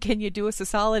 hey, can you do us a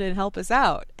solid and help us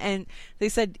out? And they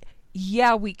said,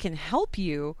 yeah, we can help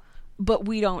you, but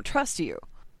we don't trust you.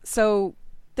 So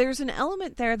there's an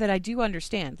element there that I do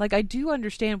understand. Like, I do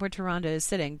understand where Tyrande is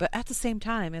sitting, but at the same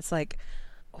time, it's like,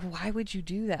 why would you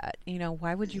do that?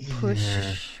 Why would you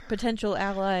push potential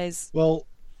allies? Well,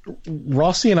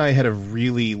 Rossi and I had a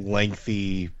really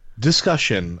lengthy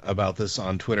discussion about this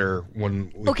on Twitter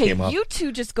when we came up. Okay, you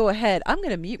two just go ahead. I'm going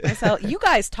to mute myself. You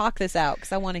guys talk this out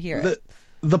because I want to hear it.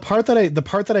 The part that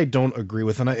I don't agree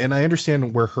with, and I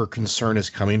understand where her concern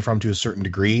is coming from to a certain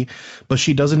degree, but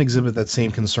she doesn't exhibit that same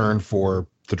concern for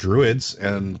the Druids,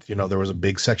 and there was a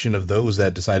big section of those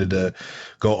that decided to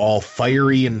go all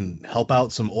fiery and help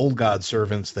out some old god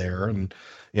servants there, and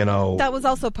that was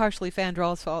also partially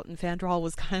Fandral's fault, and Fandral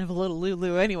was kind of a little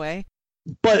Lulu anyway.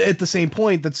 But at the same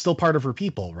point, that's still part of her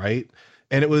people, right?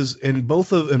 And it was in both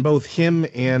him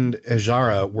and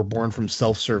Azshara were born from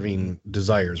self-serving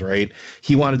desires, right?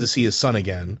 He wanted to see his son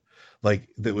again. Like,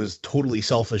 that was totally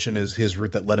selfish in his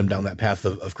route that led him down that path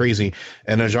of crazy.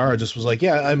 And Azshara just was like,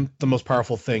 yeah, I'm the most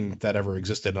powerful thing that ever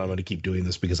existed, and I'm going to keep doing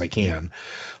this because I can.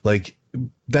 Like,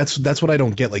 that's what I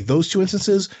don't get. Like, those two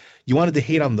instances, you wanted to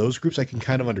hate on those groups, I can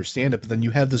kind of understand it, but then you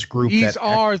have this group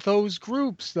those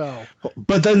groups, though.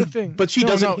 But then, but she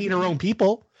doesn't hate her own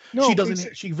people. No, she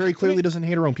doesn't. She very clearly doesn't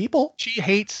hate her own people. She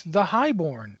hates the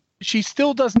Highborn. She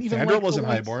still doesn't even. Sandra wasn't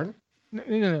Highborn.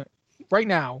 No. Right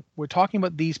now, we're talking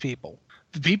about these people.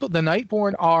 The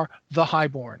Nightborn are the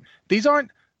Highborn. These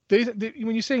aren't.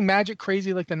 When you say magic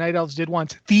crazy like the Night Elves did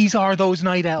once, these are those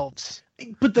Night Elves.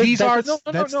 But that's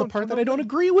the part that I don't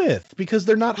agree with, because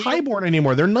they're not Highborn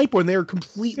anymore. They're Nightborn. They are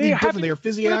completely different. They are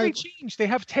physiologically changed. They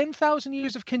have 10,000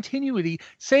 years of continuity.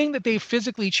 Saying that they've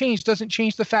physically changed doesn't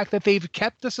change the fact that they've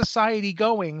kept the society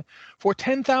going for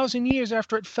 10,000 years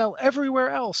after it fell everywhere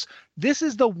else. This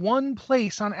is the one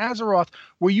place on Azeroth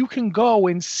where you can go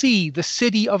and see the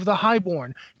city of the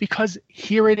Highborn, because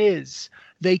here it is.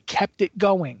 They kept it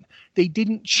going. They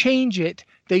didn't change it.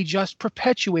 They just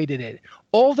perpetuated it.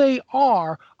 All they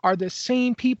are the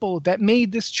same people that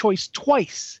made this choice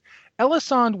twice.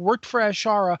 Elisande worked for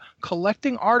Azshara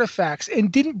collecting artifacts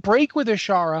and didn't break with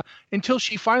Azshara until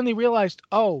she finally realized,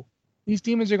 oh, these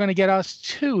demons are going to get us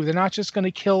too. They're not just going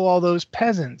to kill all those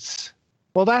peasants.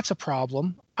 Well, that's a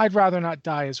problem. I'd rather not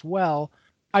die as well.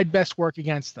 I'd best work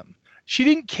against them. She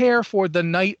didn't care for the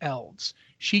Night Elves.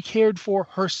 She cared for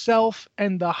herself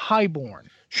and the Highborn.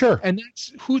 Sure. And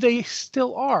that's who they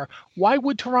still are. Why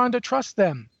would Tyrande trust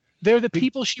them? They're the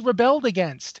people she rebelled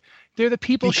against. They're the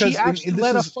people she actually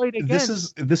led a fight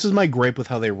against. This is my gripe with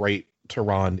how they write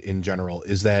Tyrande in general,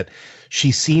 is that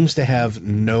she seems to have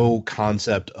no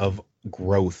concept of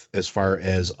growth as far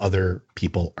as other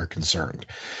people are concerned.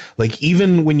 Like,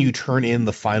 even when you turn in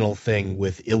the final thing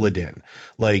with Illidan,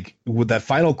 like with that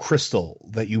final crystal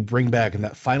that you bring back and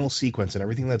that final sequence and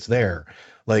everything that's there,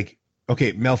 like,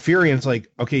 okay, Malfurion's like,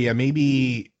 okay, yeah,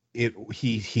 maybe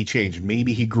he changed.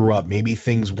 Maybe he grew up. Maybe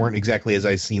things weren't exactly as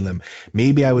I've seen them.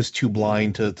 Maybe I was too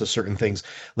blind to certain things.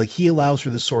 Like, he allows for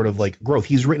this sort of like growth.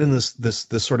 He's written in this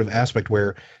sort of aspect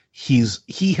where he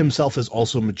himself has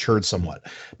also matured somewhat.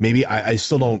 Maybe I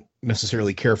still don't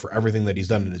necessarily care for everything that he's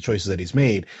done and the choices that he's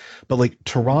made, but like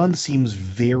Tehran seems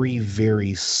very,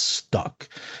 very stuck.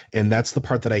 And that's the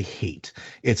part that I hate.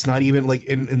 It's not even like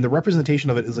in the representation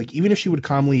of it is like, even if she would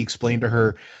calmly explain to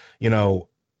her,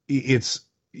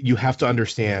 you have to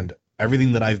understand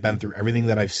everything that I've been through, everything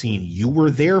that I've seen. You were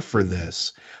there for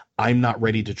this. I'm not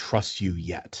ready to trust you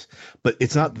yet. But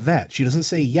it's not that. She doesn't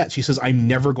say yet. She says, I'm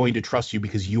never going to trust you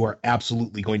because you are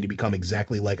absolutely going to become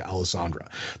exactly like Alessandra.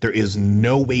 There is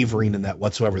no wavering in that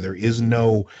whatsoever. There is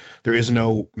no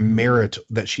merit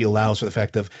that she allows for the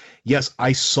fact of, yes,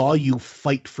 I saw you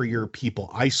fight for your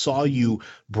people. I saw you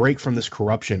break from this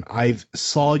corruption. I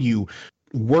saw you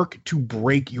work to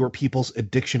break your people's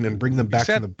addiction and bring them back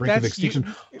from the brink of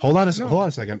extinction. Hold on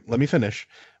a second. Let me finish.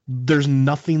 There's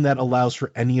nothing that allows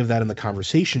for any of that in the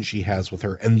conversation she has with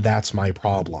her, and that's my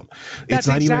problem. That's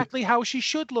not exactly how she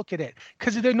should look at it,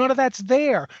 because none of that's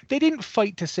there. They didn't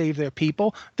fight to save their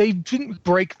people. They didn't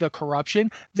break the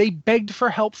corruption. They begged for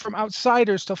help from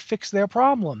outsiders to fix their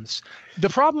problems. The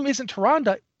problem isn't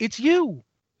Tyrande, it's you.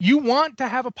 You want to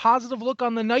have a positive look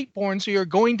on the Nightborn, so you're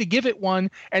going to give it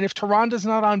one, and if Tyranda's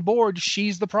not on board,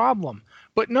 she's the problem.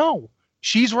 But no,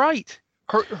 she's right.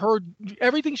 Her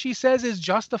everything she says is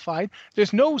justified.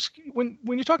 There's no when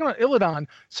you're talking about Illidan,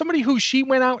 somebody who she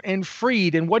went out and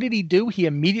freed, and what did he do? He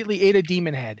immediately ate a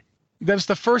demon head. That's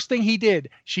the first thing he did.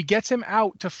 She gets him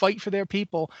out to fight for their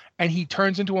people, and he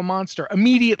turns into a monster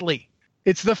immediately.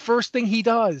 It's the first thing he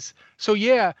does. So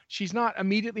yeah, she's not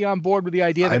immediately on board with the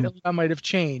idea that Illidan might have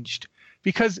changed,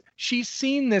 because she's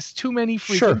seen this too many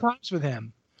freaking times with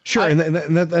him. Sure, and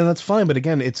that's fine. But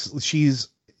again,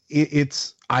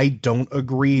 I don't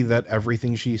agree that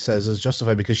everything she says is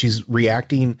justified, because she's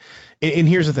reacting. And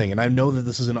here's the thing, and I know that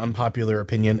this is an unpopular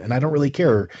opinion, and I don't really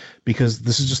care, because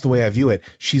this is just the way I view it.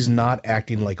 She's not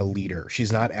acting like a leader.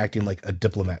 She's not acting like a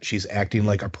diplomat. She's acting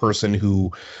like a person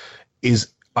who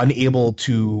is unable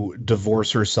to divorce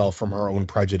herself from her own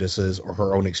prejudices or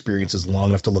her own experiences long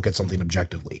enough to look at something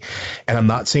objectively. And I'm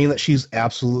not saying that she's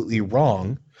absolutely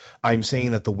wrong. I'm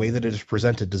saying that the way that it is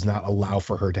presented does not allow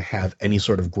for her to have any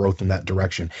sort of growth in that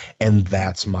direction. And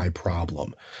that's my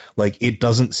problem. Like, it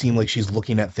doesn't seem like she's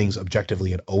looking at things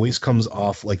objectively. It always comes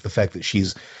off like the fact that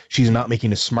she's not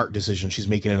making a smart decision. She's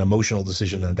making an emotional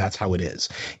decision, and that's how it is.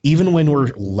 Even when we're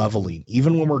leveling,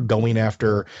 even when we're going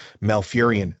after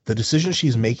Malfurion, the decisions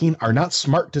she's making are not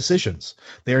smart decisions.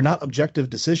 They are not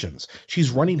objective decisions. She's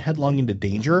running headlong into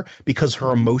danger because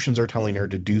her emotions are telling her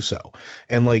to do so.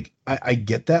 And like, I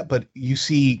get that, but you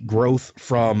see growth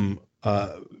from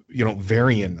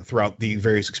Varian throughout the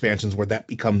various expansions where that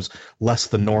becomes less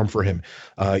the norm for him.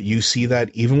 You see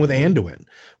that even with Anduin,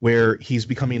 where he's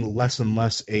becoming less and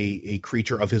less a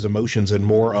creature of his emotions and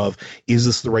more of, is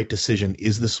this the right decision?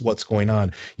 Is this what's going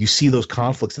on? You see those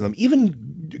conflicts in them. Even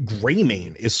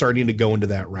Greymane is starting to go into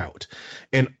that route.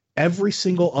 And every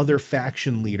single other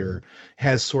faction leader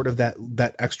has sort of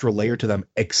that extra layer to them,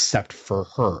 except for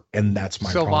her, and that's my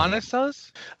problem. Sylvanas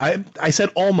does? I said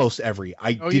almost every.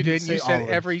 You didn't. You said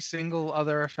every single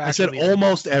other faction. I said leader.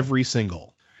 Almost every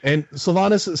single. And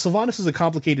Sylvanas is a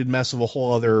complicated mess of a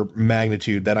whole other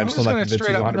magnitude that I'm still not convinced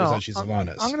 100% she's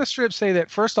Sylvanas. I'm going to straight up say that,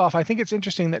 first off, I think it's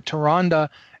interesting that Tyrande,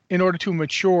 in order to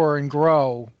mature and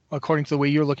grow, according to the way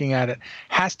you're looking at it,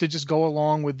 has to just go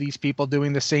along with these people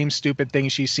doing the same stupid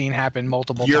things she's seen happen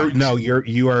multiple times. No,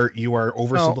 you are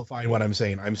oversimplifying what I'm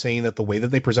saying. I'm saying that the way that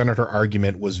they presented her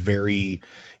argument was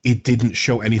it didn't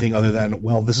show anything other than,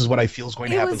 well, this is what I feel is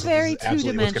going to happen. It was very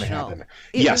two-dimensional.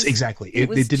 Yes, exactly. It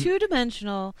was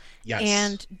two-dimensional, yes.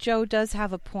 And Joe does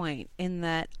have a point in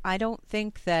that I don't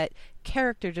think that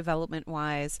character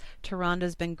development-wise,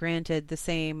 Tyranda's been granted the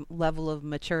same level of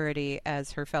maturity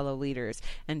as her fellow leaders,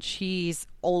 and she's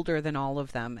older than all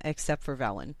of them except for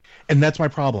Velen. And that's my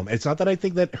problem. It's not that I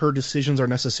think that her decisions are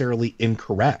necessarily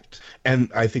incorrect,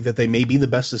 and I think that they may be the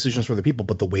best decisions for the people,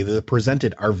 but the way that they're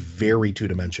presented are very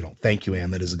two-dimensional. Thank you, Anne.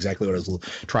 That is exactly what I was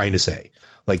trying to say.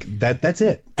 Like, that's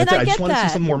it. That's it. I just want to see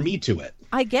some more meat to it.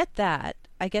 I get that.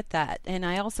 And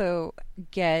I also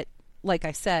get, like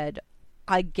I said,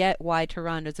 I get why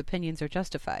Tyranda's opinions are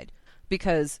justified,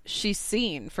 because she's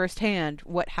seen firsthand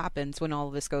what happens when all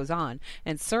of this goes on.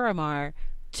 And Suramar,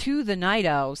 to the Night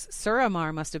Elves,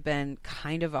 Suramar must have been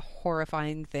kind of a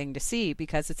horrifying thing to see,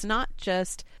 because it's not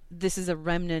just this is a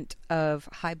remnant of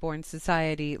highborn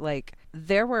society. Like,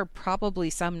 there were probably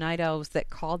some Night Elves that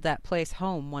called that place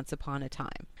home once upon a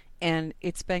time. and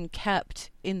it's been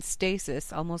kept in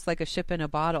stasis, almost like a ship in a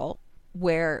bottle,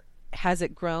 where has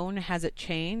it grown? Has it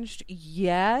changed?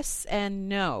 Yes and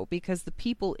no, because the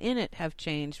people in it have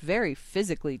changed, very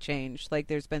physically changed. Like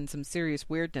there's been some serious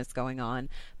weirdness going on.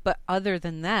 But other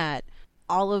than that,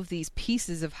 all of these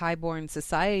pieces of highborn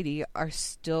society are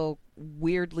still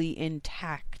weirdly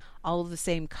intact. All of the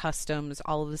same customs,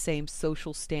 all of the same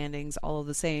social standings, all of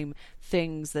the same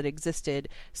things that existed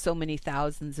so many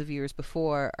thousands of years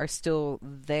before are still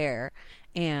there.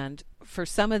 And for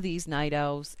some of these night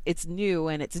elves, it's new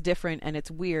and it's different and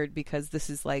it's weird because this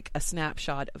is like a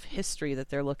snapshot of history that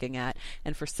they're looking at.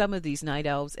 And for some of these night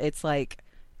elves, it's like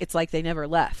they never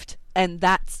left. And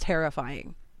that's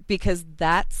terrifying, because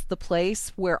that's the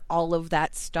place where all of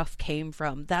that stuff came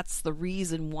from. That's the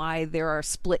reason why there are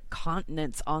split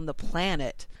continents on the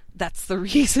planet. That's the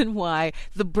reason why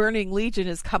the Burning Legion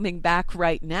is coming back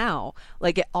right now.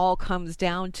 Like, it all comes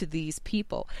down to these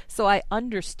people. So I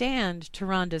understand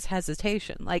Tyranda's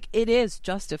hesitation. Like, it is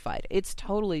justified. It's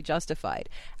totally justified.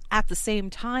 At the same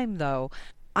time, though,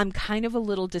 I'm kind of a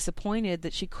little disappointed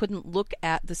that she couldn't look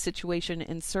at the situation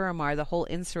in Suramar, the whole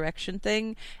insurrection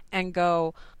thing, and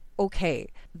go, okay,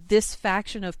 this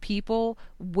faction of people,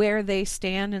 where they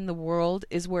stand in the world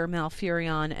is where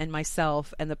Malfurion and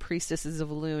myself and the priestesses of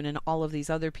Elune and all of these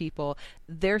other people,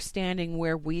 they're standing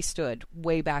where we stood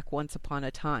way back once upon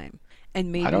a time.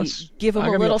 And maybe give them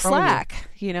a little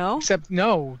slack, you know? Except,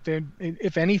 no,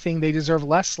 if anything, they deserve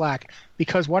less slack.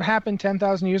 Because what happened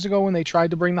 10,000 years ago when they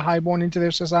tried to bring the Highborn into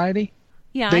their society?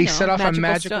 Yeah, they set off a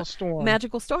magical storm.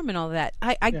 Magical storm and all of that.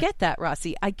 I get that,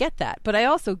 Rossi. I get that. But I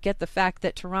also get the fact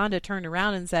that Tyrande turned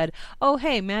around and said, oh,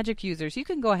 hey, magic users, you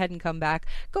can go ahead and come back.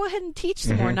 Go ahead and teach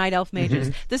some more Night Elf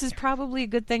mages. This is probably a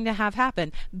good thing to have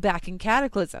happen back in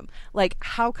Cataclysm. Like,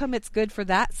 how come it's good for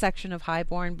that section of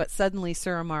Highborn, but suddenly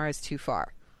Suramar is too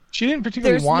far? She didn't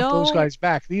particularly want those guys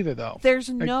back either, though. There's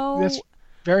That's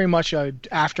very much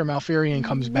after Malfurion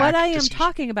comes back. What I am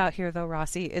talking about here, though,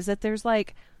 Rossi, is that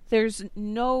there's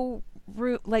no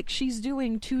root, like, she's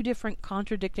doing two different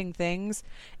contradicting things.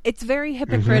 It's very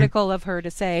hypocritical of her to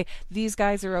say these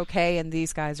guys are okay and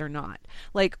these guys are not.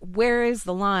 Like, where is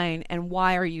the line and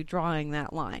why are you drawing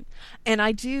that line? And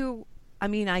I get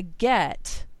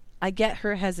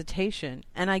her hesitation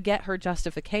and I get her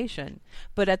justification,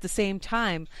 but at the same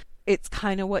time, it's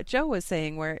kind of what Joe was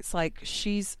saying, where it's like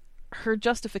her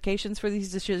justifications for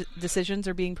these decisions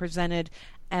are being presented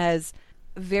as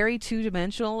very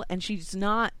two-dimensional, and she's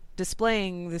not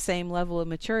displaying the same level of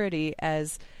maturity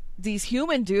as these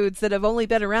human dudes that have only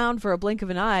been around for a blink of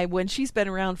an eye, when she's been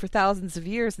around for thousands of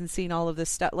years and seen all of this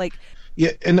stuff. Like,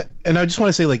 yeah, and I just want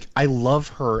to say, like, I love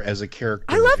her as a character.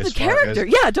 I love the character.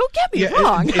 Don't get me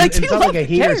wrong. It's not like I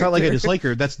hate her. It's not like I dislike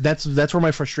her. That's where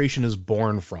my frustration is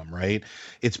born from, right?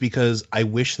 It's because I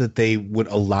wish that they would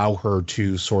allow her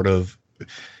to sort of.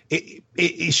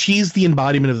 She's the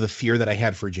embodiment of the fear that I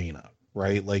had for Jaina.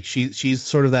 Right, like she's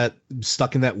sort of that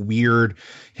stuck in that weird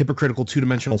hypocritical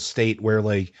two-dimensional state where,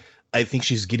 like, I think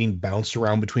she's getting bounced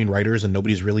around between writers and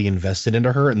nobody's really invested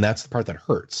into her, and that's the part that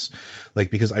hurts.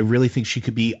 Like, because I really think she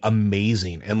could be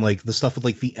amazing, and like the stuff with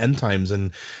like the end times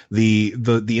and the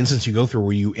instance you go through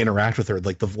where you interact with her,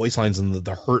 like the voice lines and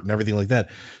the hurt and everything like that,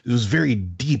 it was very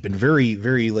deep and very,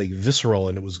 very like visceral,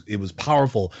 and it was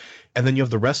powerful. And then you have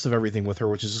the rest of everything with her,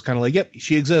 which is just kind of like, yep,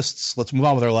 she exists, let's move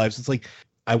on with our lives. It's like,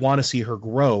 I want to see her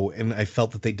grow, and I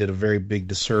felt that they did a very big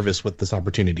disservice with this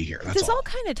opportunity here. This all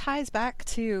kind of ties back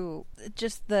to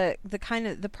just the kind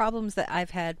of the problems that I've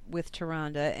had with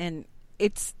Tyrande, and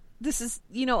this is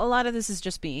a lot of this is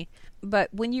just me.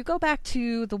 But when you go back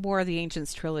to the War of the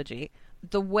Ancients trilogy,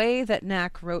 the way that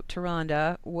Knack wrote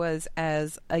Tyrande was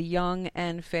as a young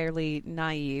and fairly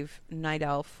naive night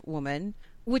elf woman,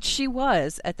 which she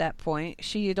was at that point.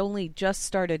 She had only just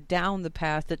started down the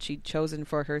path that she'd chosen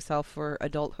for herself for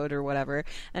adulthood or whatever,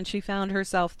 and she found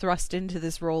herself thrust into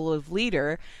this role of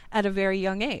leader at a very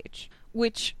young age,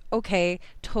 which, okay,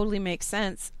 totally makes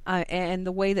sense. And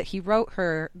the way that he wrote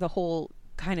her, the whole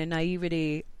kind of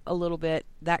naivety, a little bit,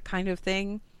 that kind of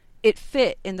thing, it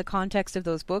fit in the context of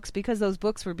those books, because those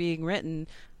books were being written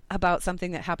about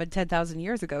something that happened 10,000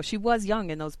 years ago. She was young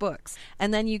in those books.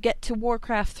 And then you get to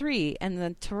Warcraft 3, and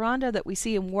the Tyrande that we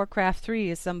see in Warcraft 3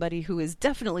 is somebody who is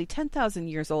definitely 10,000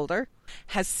 years older,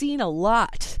 has seen a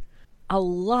lot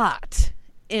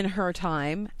in her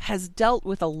time, has dealt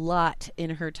with a lot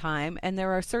in her time, and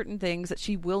there are certain things that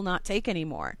she will not take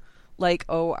anymore. Like,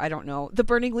 I don't know, the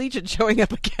Burning Legion showing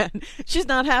up again. She's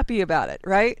not happy about it,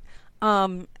 right?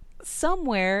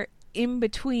 Somewhere in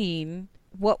between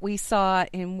what we saw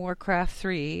in Warcraft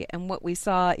 3 and what we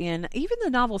saw in even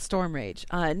the novel Storm Rage.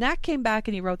 Knack came back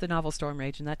and he wrote the novel Storm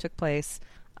Rage, and that took place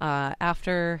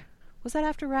after... Was that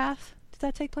after Wrath? Did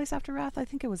that take place after Wrath? I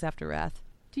think it was after Wrath.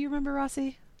 Do you remember,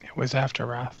 Rossi? It was after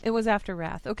Wrath. It was after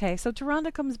Wrath. Okay, so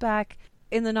Tyrande comes back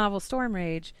in the novel Storm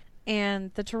Rage,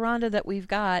 and the Tyrande that we've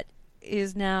got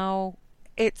is now...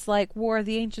 It's like War of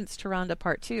the Ancients Tyrande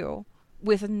Part 2,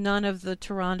 with none of the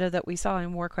Tyrande that we saw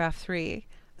in Warcraft 3.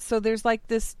 So there's like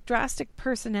this drastic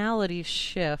personality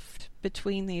shift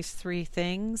between these three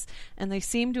things, and they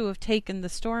seem to have taken the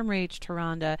Storm Rage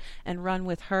Tyrande and run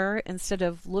with her instead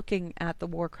of looking at the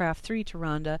Warcraft 3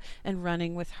 Tyrande and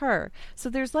running with her. So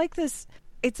there's like this,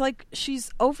 it's like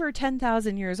she's over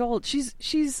 10,000 years old.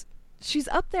 She's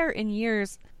up there in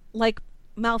years, like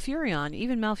Malfurion,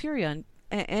 even Malfurion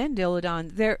and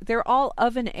Illidan. They're all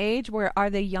of an age where, are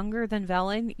they younger than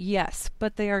Velen? Yes,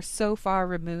 but they are so far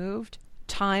removed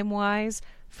time-wise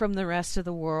from the rest of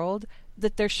the world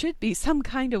that there should be some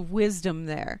kind of wisdom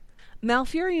there.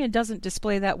 Malfurion doesn't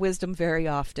display that wisdom very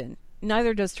often.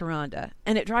 Neither does Tyrande,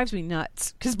 and it drives me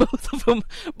nuts because both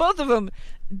of them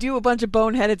do a bunch of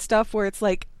boneheaded stuff where it's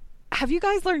like, have you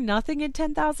guys learned nothing in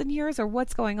 10,000 years, or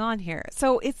what's going on here?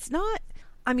 So it's not.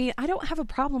 I mean, I don't have a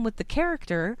problem with the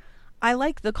character. I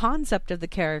like the concept of the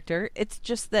character. It's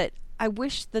just that I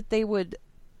wish that they would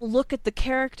look at the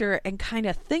character and kind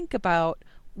of think about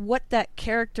what that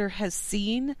character has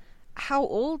seen, how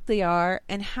old they are,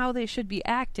 and how they should be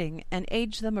acting, and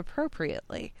age them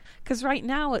appropriately. Because right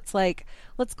now it's like,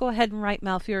 let's go ahead and write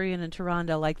Malfurion and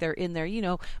Tyrande like they're in their,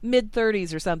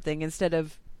 mid-30s or something instead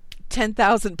of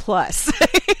 10,000 plus.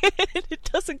 It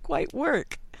doesn't quite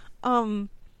work.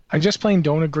 I just plain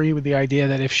don't agree with the idea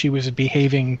that if she was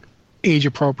behaving age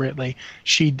appropriately,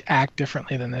 she'd act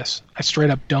differently than this. I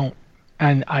straight up don't.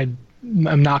 And I'm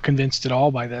not convinced at all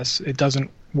by this. It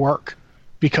doesn't work.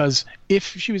 Because if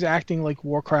she was acting like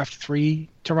Warcraft 3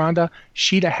 Tyrande,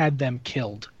 she'd have had them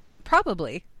killed.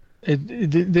 Probably.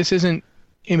 This isn't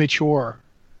immature.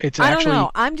 It's actually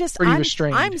pretty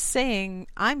restrained.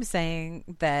 I'm saying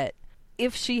that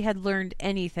if she had learned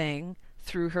anything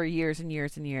through her years and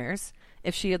years and years,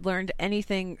 if she had learned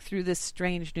anything through this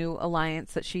strange new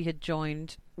alliance that she had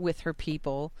joined with her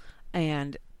people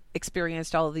and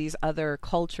experienced all of these other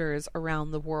cultures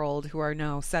around the world who are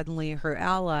now suddenly her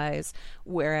allies,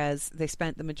 whereas they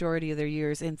spent the majority of their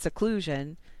years in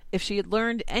seclusion, if she had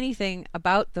learned anything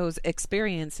about those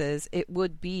experiences, it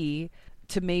would be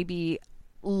to maybe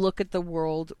look at the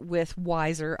world with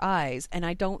wiser eyes. And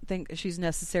I don't think she's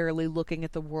necessarily looking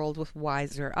at the world with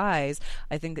wiser eyes.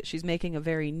 I think that she's making a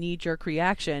very knee-jerk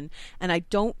reaction, and I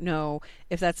don't know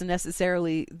if that's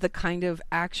necessarily the kind of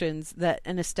actions that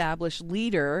an established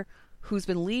leader who's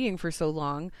been leading for so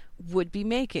long would be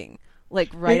making, like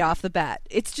right off the bat.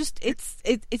 It's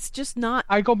just not.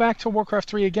 I go back to Warcraft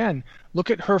 3 again.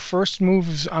 Look at her first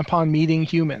moves upon meeting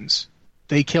humans.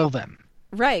 They kill them.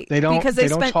 Right, because they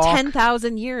spent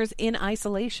 10,000 years in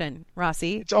isolation,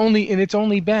 Rossi. It's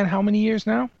only been how many years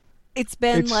now? It's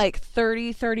been like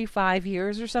 30, 35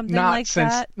 years or something like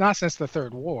that. Not since the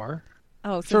Third War.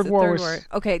 Oh, since the Third War.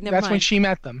 Okay, never mind. That's when she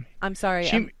met them. I'm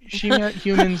sorry. She met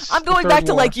humans. I'm going back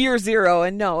to like year zero,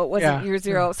 and no, it wasn't year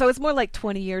zero. Yeah. So it's more like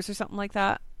 20 years or something like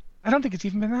that. I don't think it's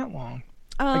even been that long.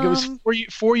 Like it was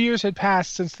 4 years had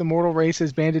passed since the mortal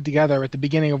races banded together at the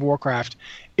beginning of Warcraft.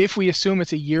 If we assume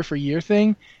it's a year-for-year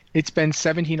thing, it's been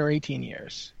 17 or 18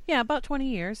 years. Yeah, about 20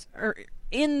 years, or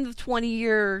in the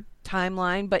 20-year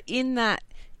timeline. But in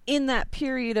that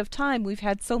period of time, we've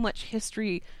had so much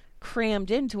history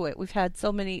crammed into it. We've had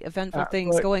so many eventful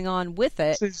things going on with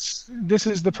it. This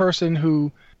is the person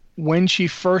who, when she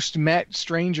first met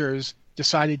strangers,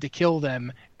 decided to kill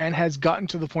them and has gotten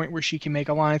to the point where she can make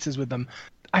alliances with them.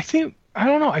 I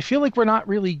don't know. I feel like we're not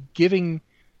really giving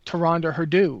Tyrande her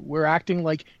due. We're acting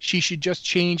like she should just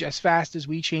change as fast as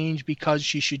we change because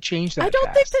she should change that I don't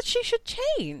fast. think that she should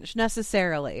change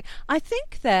necessarily. I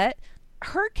think that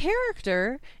her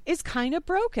character is kind of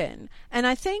broken. And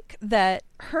I think that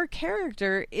her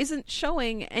character isn't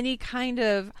showing any kind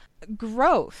of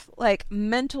growth, like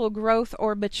mental growth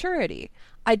or maturity.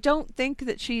 I don't think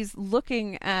that she's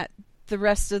looking at the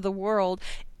rest of the world.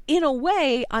 In a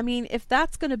way, I mean, if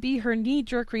that's going to be her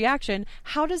knee-jerk reaction,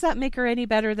 how does that make her any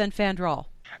better than Fandral?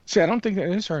 See, I don't think that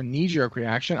is her knee-jerk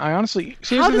reaction. I honestly...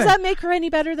 How does that make her any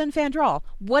better than Fandral?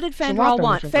 What did Fandral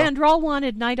want? Fandral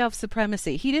wanted Night Elf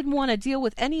supremacy. He didn't want to deal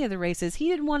with any of the races. He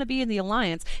didn't want to be in the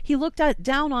Alliance. He looked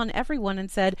down on everyone and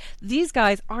said, these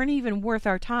guys aren't even worth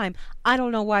our time. I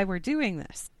don't know why we're doing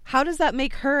this. How does that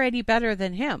make her any better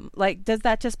than him? Like, does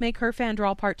that just make her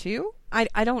Fandral Part 2?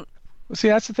 I don't... See,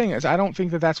 that's the thing is I don't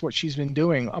think that that's what she's been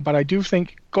doing, but I do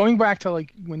think going back to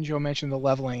like when Joe mentioned the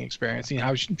leveling experience,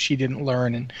 how she didn't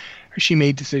learn and she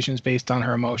made decisions based on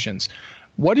her emotions.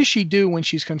 What does she do when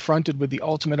she's confronted with the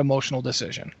ultimate emotional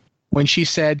decision? When she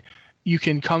said, you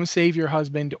can come save your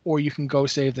husband or you can go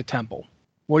save the temple.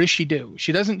 What does she do?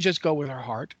 She doesn't just go with her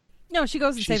heart. No, she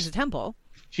goes and saves the temple.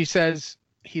 She says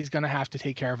he's going to have to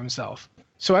take care of himself.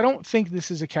 So I don't think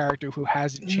this is a character who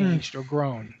hasn't changed or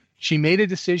grown. She made a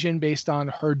decision based on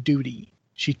her duty.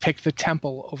 She picked the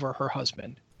temple over her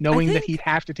husband, knowing that he'd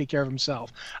have to take care of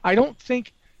himself. I don't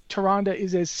think Tyrande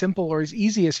is as simple or as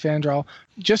easy as Fandral,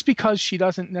 just because she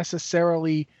doesn't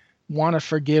necessarily want to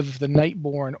forgive the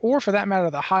Nightborn, or for that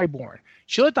matter, the Highborn.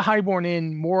 She let the Highborn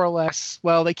in more or less,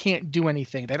 well, they can't do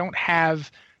anything. They don't have,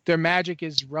 their magic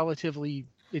is relatively,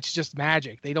 it's just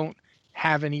magic. They don't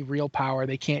have any real power.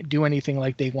 They can't do anything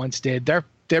like they once did.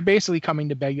 They're basically coming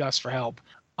to beg us for help.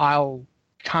 I'll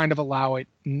kind of allow it,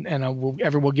 and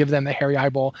we'll give them the hairy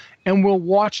eyeball, and we'll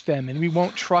watch them, and we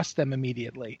won't trust them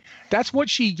immediately. That's what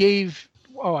she gave.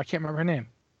 Oh, I can't remember her name.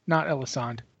 Not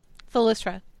Elisande.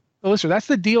 Thalyssra. That's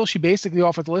the deal she basically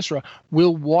offered Thalyssra.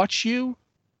 We'll watch you,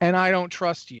 and I don't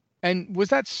trust you. And was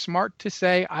that smart to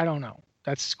say? I don't know.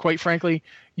 That's quite frankly,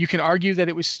 you can argue that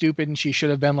it was stupid, and she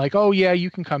should have been like, "Oh yeah, you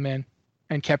can come in,"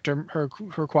 and kept her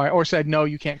quiet, or said, "No,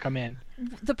 you can't come in."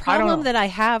 The problem that I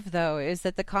have, though, is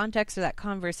that the context of that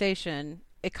conversation,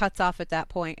 it cuts off at that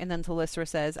point, and then Thalyssra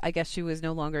says, I guess she was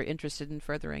no longer interested in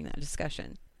furthering that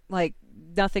discussion. Like,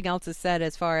 nothing else is said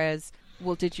as far as,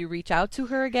 well, did you reach out to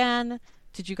her again?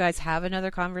 Did you guys have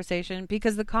another conversation?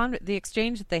 Because the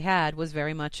exchange that they had was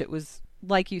very much, it was,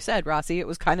 like you said, Rossi, it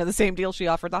was kind of the same deal she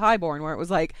offered the Highborn, where it was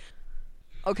like,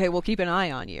 okay, we'll keep an eye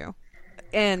on you.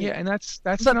 And yeah, and that's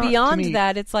but not, beyond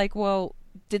that, it's like, well,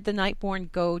 did the Nightborn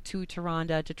go to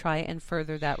Tyrande to try and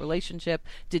further that relationship?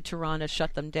 Did Tyrande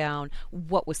shut them down?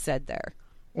 What was said there?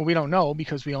 Well, we don't know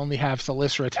because we only have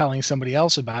Thalyssra telling somebody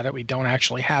else about it. We don't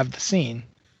actually have the scene,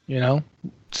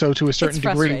 So to a certain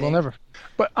degree, we'll never.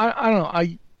 But I don't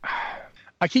know.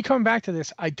 I keep coming back to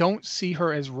this. I don't see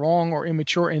her as wrong or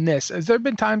immature in this. As there have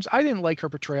been times I didn't like her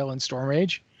portrayal in Storm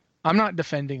Age. I'm not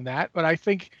defending that, but I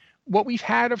think what we've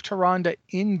had of Tyrande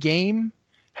in game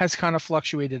has kind of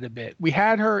fluctuated a bit. We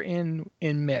had her in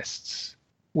Mists,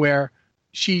 where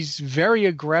she's very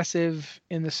aggressive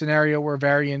in the scenario where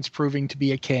Varian's proving to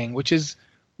be a king, which is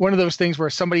one of those things where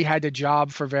somebody had to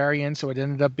job for Varian, so it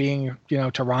ended up being,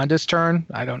 Tyranda's turn.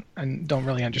 I don't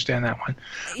really understand that one.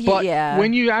 But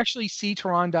when you actually see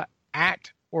Tyrande at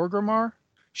Orgrimmar,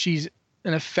 she's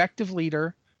an effective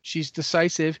leader. She's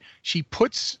decisive.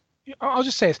 I'll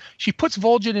just say this. She puts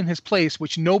Vol'jin in his place,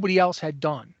 which nobody else had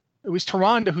done. It was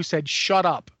Tyrande who said, "Shut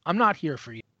up. I'm not here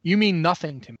for you. You mean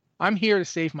nothing to me. I'm here to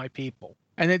save my people."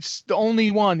 And it's the only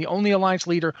Alliance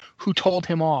leader who told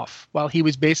him off while he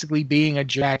was basically being a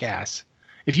jackass.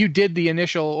 If you did the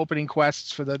initial opening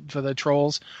quests for the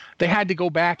trolls, they had to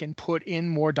go back and put in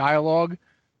more dialogue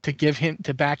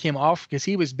to back him off, because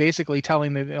he was basically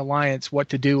telling the Alliance what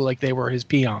to do like they were his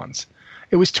peons.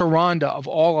 It was Tyrande of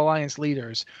all Alliance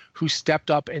leaders who stepped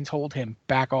up and told him,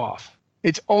 back off.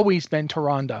 It's always been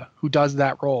Tyrande who does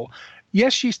that role.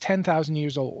 Yes, she's 10,000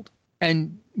 years old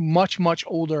and much, much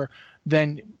older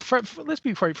than, let's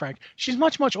be quite frank, she's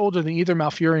much, much older than either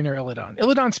Malfurion or Illidan.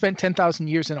 Illidan spent 10,000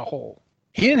 years in a hole.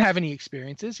 He didn't have any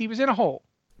experiences. He was in a hole.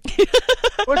 He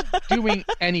wasn't doing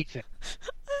anything.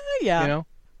 Yeah.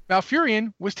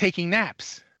 Malfurion was taking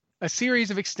naps, a series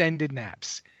of extended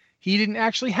naps. He didn't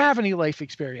actually have any life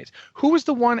experience. Who was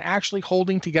the one actually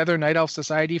holding together Night Elf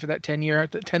Society for that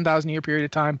 10,000 year period of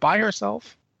time by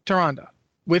herself? Tyrande,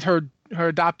 with her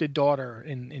adopted daughter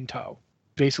in tow,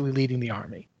 basically leading the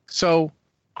army. So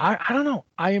I don't know.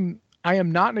 I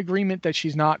am not in agreement that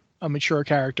she's not a mature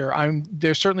character.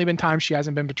 There's certainly been times she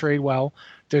hasn't been portrayed well.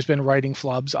 There's been writing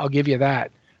flubs. I'll give you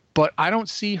that. But I don't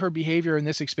see her behavior in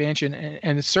this expansion,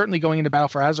 and it's certainly going into Battle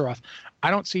for Azeroth. I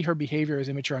don't see her behavior as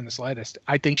immature in the slightest.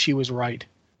 I think she was right.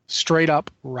 Straight up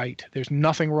right. There's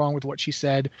nothing wrong with what she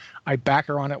said. I back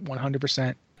her on it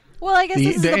 100%. Well, I guess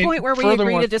this is the point where we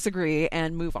agree to disagree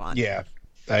and move on. Yeah,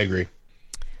 I agree.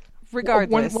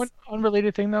 Regardless. One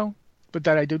unrelated thing, though, but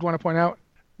that I did want to point out,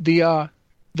 the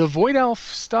Void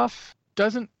Elf stuff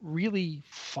doesn't really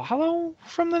follow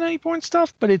from the Nightborn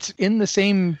stuff, but it's in the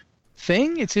same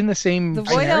thing. It's in the same The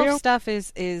Void Elf stuff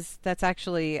is that's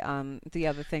actually the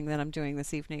other thing that I'm doing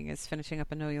this evening is finishing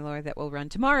up a Know Your Lore that will run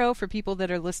tomorrow for people that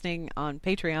are listening on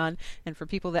Patreon, and for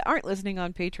people that aren't listening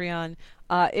on Patreon,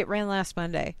 it ran last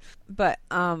Monday. But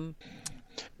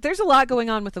there's a lot going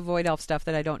on with the Void Elf stuff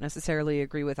that I don't necessarily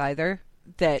agree with either.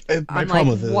 That I'm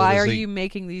like, why are you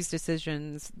making these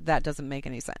decisions? That doesn't make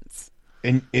any sense.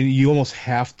 And you almost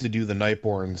have to do the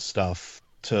Nightborn stuff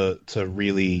to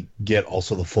really get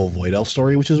also the full Void Elf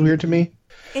story, which is weird to me.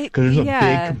 Because there's a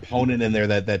big component in there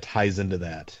that ties into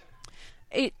that.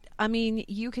 I mean,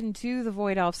 you can do the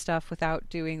Void Elf stuff without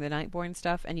doing the Nightborn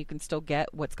stuff, and you can still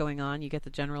get what's going on. You get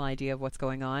the general idea of what's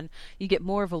going on. You get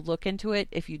more of a look into it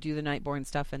if you do the Nightborn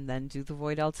stuff and then do the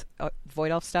Void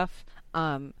Elf stuff.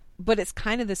 But it's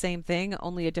kind of the same thing,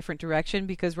 only a different direction,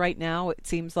 because right now it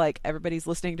seems like everybody's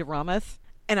listening to Rameth,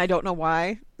 and I don't know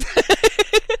why.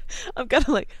 I'm kind of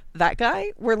like, that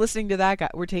guy? We're listening to that guy.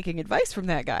 We're taking advice from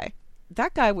that guy.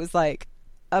 That guy was like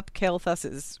up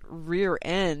Kael'thas's rear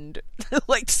end,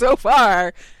 like so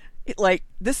far. Like,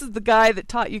 this is the guy that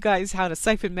taught you guys how to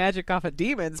siphon magic off of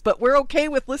demons, but we're okay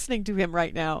with listening to him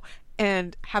right now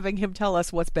and having him tell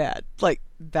us what's bad. Like,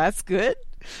 that's good.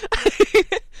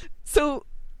 So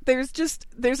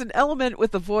there's an element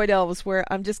with the Void Elves where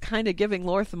I'm just kind of giving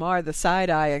Lor'themar the side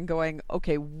eye and going,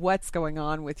 okay, what's going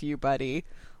on with you, buddy?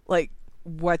 Like,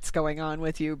 what's going on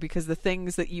with you? Because the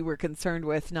things that you were concerned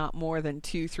with not more than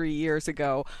 2-3 years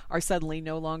ago are suddenly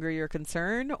no longer your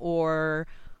concern, or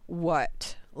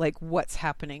what? Like, what's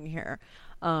happening here?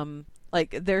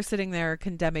 Like, they're sitting there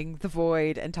condemning the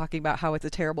Void and talking about how it's a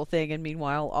terrible thing, and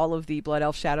meanwhile, all of the Blood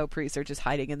Elf Shadow Priests are just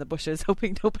hiding in the bushes,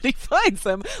 hoping nobody finds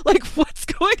them. Like, what's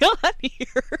going on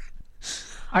here?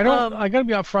 I gotta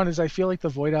be upfront, is I feel like the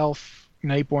Void Elf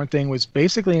Nightborn thing was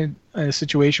basically in a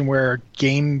situation where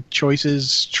game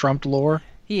choices trumped lore.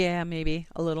 Yeah, maybe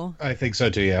a little. I think so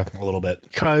too, yeah, a little bit.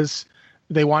 Because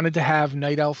they wanted to have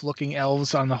Night Elf looking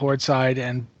elves on the Horde side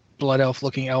and Blood Elf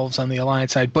looking elves on the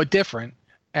Alliance side, but different.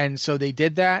 And so they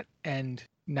did that, and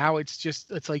now it's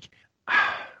like,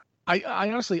 I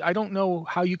honestly, I don't know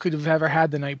how you could have ever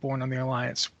had the Nightborn on the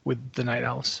Alliance with the Night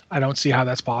Elves. I don't see how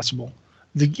that's possible.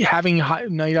 Having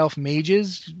Night Elf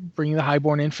mages, bringing the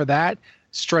Highborn in for that,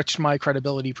 stretched my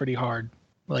credibility pretty hard.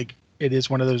 Like, it is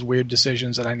one of those weird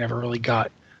decisions that I never really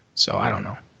got. So I don't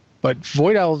know. But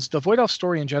Void Elves, the Void Elf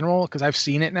story in general, because I've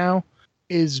seen it now,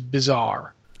 is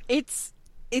bizarre. It's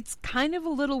kind of a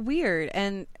little weird.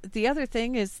 And the other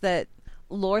thing is that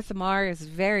Lor'themar is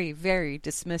very, very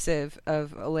dismissive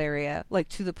of Ilaria, like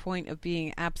to the point of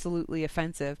being absolutely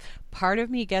offensive. Part of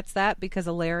me gets that because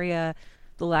Ilaria,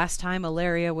 the last time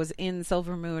Ilaria was in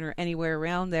Silvermoon or anywhere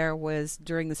around there was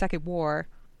during the Second War.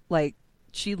 Like,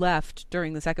 she left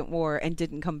during the Second War and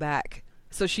didn't come back.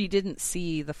 So she didn't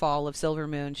see the fall of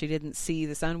Silvermoon. She didn't see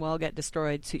the Sunwell get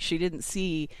destroyed. She didn't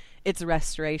see its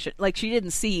restoration. Like, she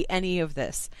didn't see any of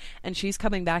this. And she's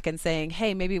coming back and saying,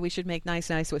 hey, maybe we should make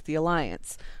nice with the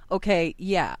Alliance. Okay,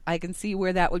 yeah, I can see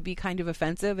where that would be kind of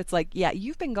offensive. It's like, yeah,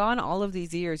 you've been gone all of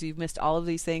these years. You've missed all of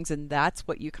these things, and that's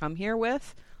what you come here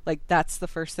with? Like, that's the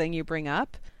first thing you bring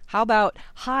up? How about,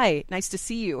 hi, nice to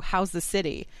see you. How's the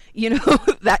city? You know,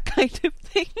 that kind of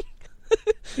thing.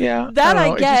 Yeah, that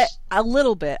I get a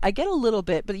little bit. I get a little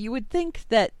bit, but you would think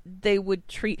that they would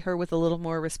treat her with a little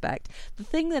more respect. The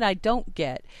thing that I don't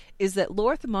get is that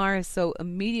Lor'themar is so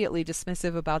immediately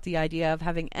dismissive about the idea of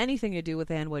having anything to do with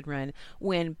Anne Woodrun,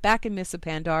 when back in Mists of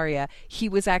Pandaria, he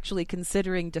was actually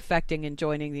considering defecting and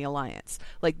joining the Alliance.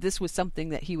 Like, this was something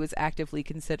that he was actively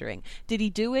considering. Did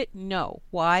he do it? No.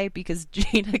 Why? Because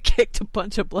Jaina kicked a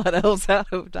bunch of Blood Elves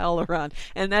out of Dalaran,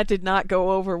 and that did not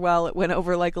go over well. It went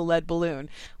over like a lead balloon.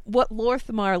 What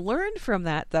Lor'themar learned from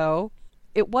that, though,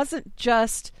 it wasn't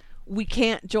just, we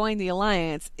can't join the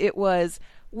Alliance. It was,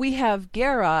 we have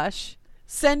Garrosh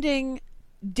sending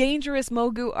dangerous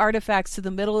Mogu artifacts to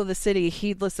the middle of the city,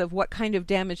 heedless of what kind of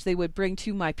damage they would bring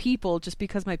to my people, just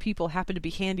because my people happen to be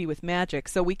handy with magic.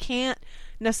 So we can't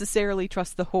necessarily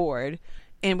trust the Horde,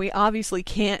 and we obviously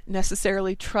can't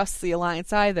necessarily trust the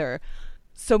Alliance either.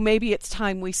 So maybe it's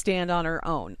time we stand on our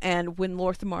own. And when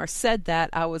Lor'themar said that,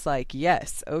 I was like,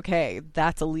 yes, okay,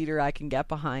 that's a leader I can get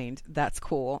behind. That's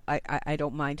cool. I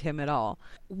don't mind him at all.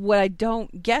 What I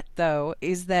don't get, though,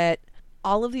 is that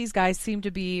all of these guys seem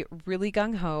to be really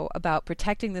gung-ho about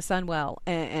protecting the Sunwell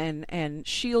and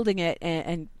shielding it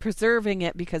and preserving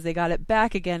it because they got it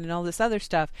back again and all this other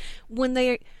stuff, when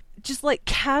they just like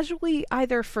casually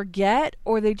either forget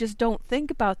or they just don't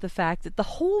think about the fact that the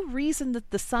whole reason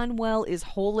that the Sunwell is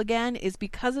whole again is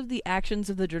because of the actions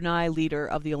of the Draenei leader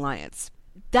of the Alliance.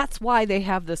 That's why they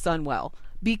have the Sunwell.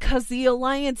 Because the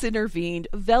Alliance intervened,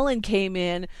 Velen came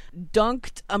in,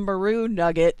 dunked a maroon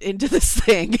nugget into this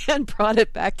thing, and brought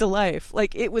it back to life.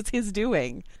 Like, it was his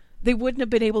doing. They wouldn't have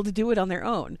been able to do it on their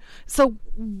own. So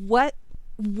what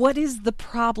is the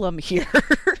problem here?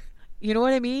 You know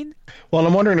what I mean? Well,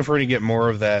 I'm wondering if we're going to get more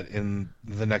of that in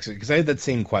the next, because I had that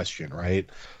same question, right?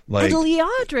 Like, and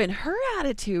Liadrin, her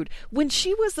attitude, when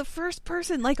she was the first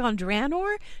person, like on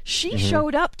Draenor, she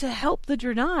showed up to help the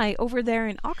Draenei over there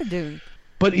in Ockadun.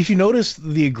 But if you notice,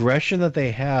 the aggression that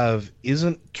they have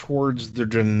isn't towards the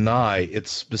Draenei, it's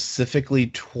specifically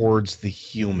towards the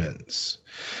humans.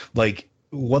 Like,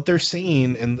 what they're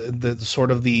saying and the sort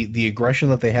of the aggression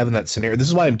that they have in that scenario, this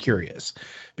is why I'm curious,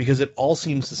 because it all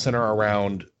seems to center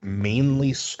around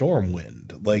mainly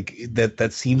Stormwind. Like,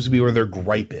 that seems to be where their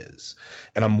gripe is.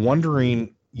 And I'm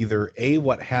wondering either A,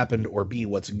 what happened, or B,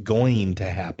 what's going to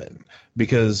happen,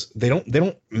 because they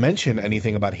don't mention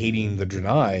anything about hating the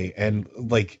Draenei, and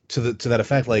like to that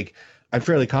effect, like I'm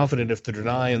fairly confident if the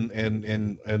Draenei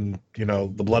and you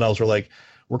know the Blood Elves were like,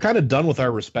 we're kind of done with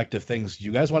our respective things,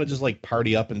 you guys want to just like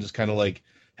party up and just kind of like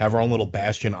have our own little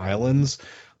bastion islands,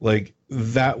 like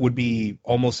that would be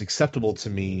almost acceptable to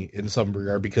me in some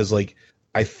regard, because like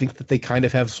I think that they kind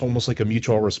of have almost like a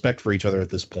mutual respect for each other at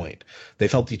this point.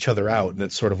 They've helped each other out, and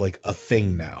it's sort of like a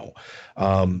thing now.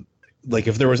 Like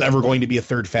if there was ever going to be a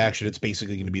third faction, it's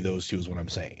basically going to be those two, is what I'm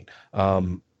saying.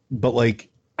 But like,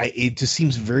 it just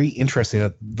seems very interesting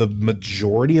that the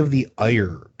majority of the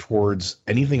ire towards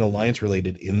anything alliance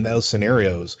related in those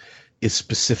scenarios is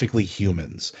specifically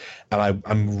humans, and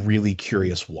I'm really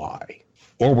curious why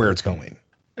or where it's going.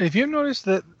 If you've noticed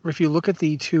that if you look at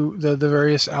the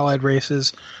various allied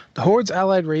races, the Horde's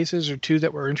allied races are two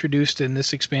that were introduced in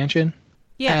this expansion.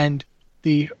 Yeah. And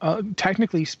the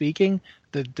technically speaking,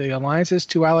 the Alliance's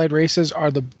two allied races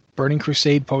are the Burning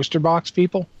Crusade poster box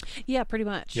people. Yeah, pretty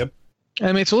much. Yep. I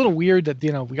mean, it's a little weird that,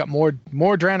 you know, we got more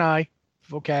Draenei,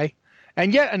 okay,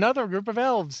 and yet another group of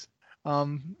elves.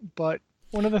 But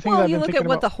one of the things you look at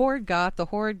what the Horde got. The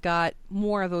Horde got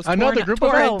more of those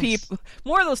Tauren people,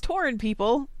 more of those Tauren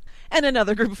people, and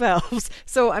another group of elves.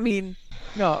 So I mean,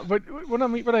 no, but what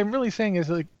I'm really saying is,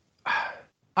 like,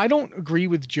 I don't agree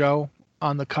with Joe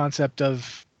on the concept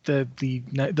of the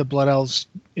Blood Elves.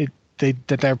 That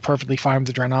they're perfectly fine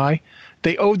with the Draenei.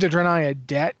 They owed the Draenei a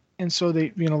debt, and so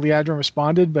Liadrin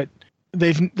responded. But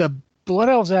the Blood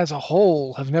Elves as a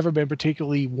whole have never been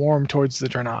particularly warm towards the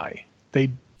Draenei. They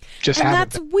just haven't.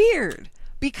 And that's weird,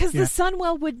 because the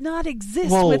Sunwell would not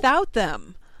exist without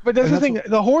them. But that's the thing.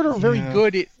 The Horde are very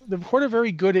good at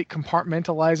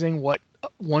compartmentalizing what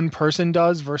one person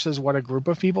does versus what a group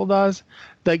of people does.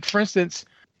 Like, for instance,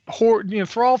 Horde,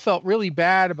 Thrall felt really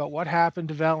bad about what happened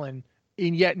to Velen,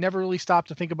 and yet never really stopped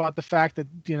to think about the fact that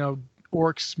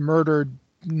orcs murdered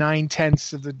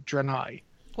 9/10 of the Draenei.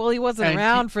 Well, he wasn't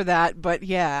around for that, but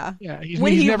yeah. Yeah,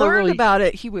 when he learned about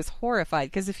it, he was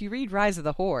horrified, because if you read Rise of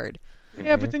the Horde...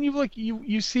 Yeah, but then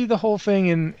you see the whole thing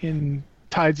in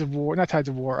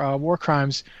War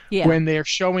Crimes, when they're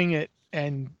showing it,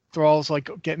 and Thrall's like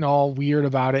getting all weird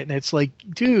about it, and it's like,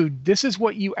 dude, this is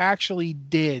what you actually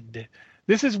did.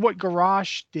 This is what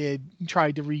Garrosh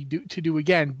tried to do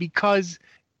again, because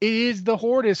it is the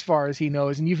Horde as far as he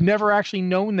knows, and you've never actually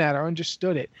known that or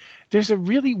understood it. There's a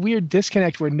really weird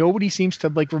disconnect where nobody seems to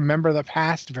remember the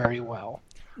past very well.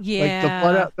 Yeah,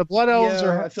 like the Blood Elves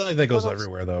are. I feel like that goes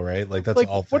everywhere, though, right? Like that's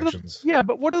all factions.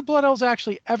 But what do the Blood Elves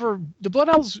actually ever? The Blood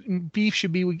Elves beef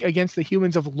should be against the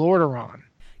humans of Lordaeron.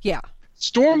 Yeah,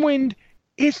 Stormwind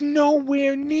is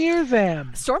nowhere near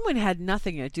them. Stormwind had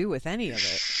nothing to do with any of it.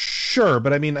 Sure,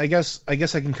 but I mean, I guess I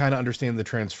can kind of understand the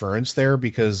transference there,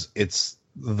 because it's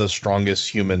the strongest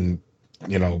human,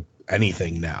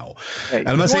 anything now. And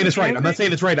I'm not saying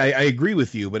it's right. I agree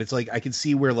with you, but it's like I can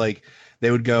see where like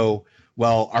they would go,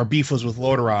 well, our beef was with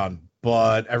Lordaeron,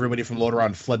 but everybody from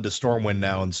Lordaeron fled to Stormwind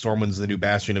now, and Stormwind's the new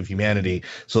bastion of humanity.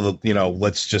 So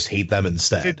let's just hate them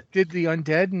instead. Did the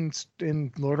undead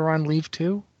in Lordaeron leave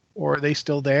too, or are they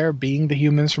still there, being the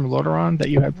humans from Lordaeron that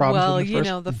you had problems with?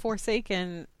 Well, the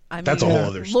Forsaken. That's a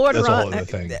whole other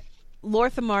thing.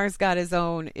 Lorthamar's got his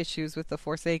own issues with the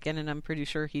Forsaken, and I'm pretty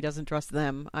sure he doesn't trust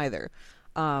them either.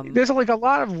 There's a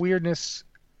lot of weirdness,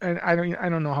 and I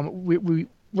don't know how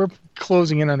we're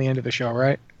closing in on the end of the show,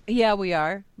 right? Yeah, we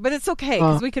are, but it's okay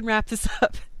because we can wrap this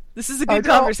up. This is a good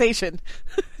conversation.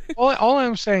 all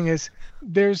I'm saying is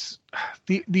there's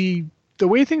the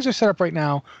way things are set up right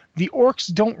now. The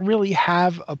orcs don't really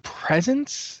have a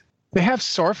presence. They have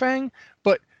Sorfang,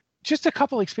 but just a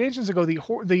couple expansions ago, the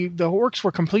orcs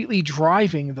were completely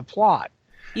driving the plot.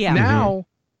 Yeah. Now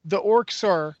the orcs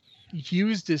are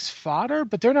used as fodder,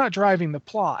 but they're not driving the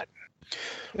plot.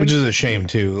 Which is a shame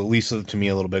too, at least to me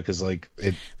a little bit, because I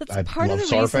love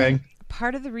Sorfang.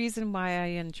 Part of the reason why I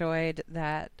enjoyed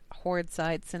that Horde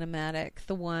side cinematic,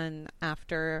 the one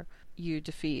after you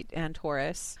defeat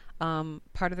Antorus,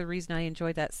 part of the reason I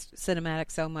enjoyed that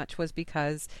cinematic so much was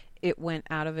because it went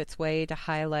out of its way to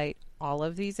highlight all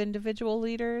of these individual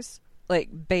leaders. Like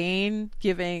Bane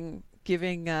giving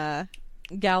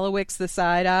Gallowix the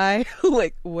side eye,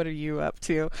 like, what are you up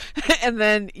to? And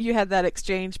then you had that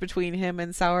exchange between him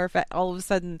and Sourfang. All of a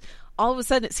sudden,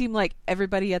 it seemed like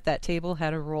everybody at that table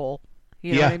had a role.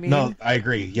 You know what I mean? No, I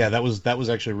agree. Yeah, that was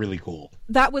actually really cool.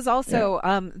 That was also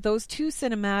those two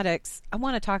cinematics. I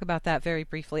want to talk about that very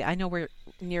briefly. I know we're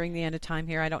nearing the end of time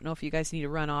here. I don't know if you guys need to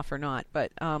run off or not,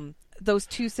 but those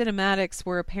two cinematics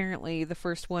were apparently the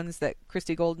first ones that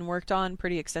Christy Golden worked on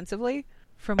pretty extensively.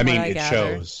 From what I gathered.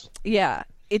 Shows. Yeah,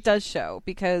 it does show,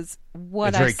 because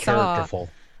it's very characterful.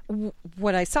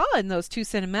 What I saw in those two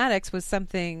cinematics was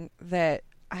something that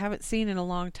I haven't seen in a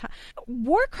long time.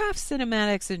 Warcraft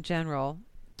cinematics in general,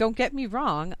 don't get me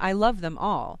wrong, I love them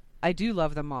all. I do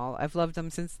love them all. I've loved them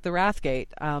since the Wrathgate,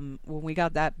 when we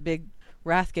got that big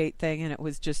Wrathgate thing, and it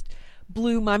was just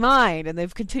blew my mind, and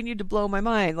they've continued to blow my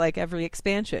mind like every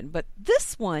expansion. But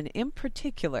this one in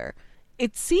particular,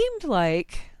 it seemed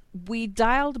like we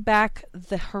dialed back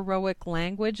the heroic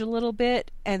language a little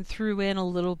bit and threw in a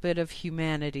little bit of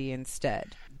humanity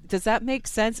instead. Does that make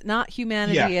sense? Not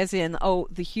humanity as in, oh,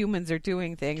 the humans are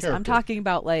doing things. Character. I'm talking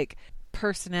about like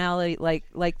personality,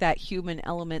 like that human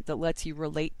element that lets you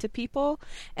relate to people.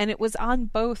 And it was on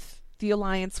both the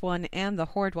Alliance one and the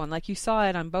Horde one. Like, you saw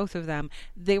it on both of them.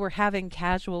 They were having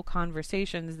casual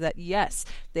conversations that, yes,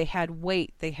 they had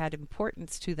weight, they had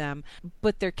importance to them,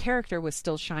 but their character was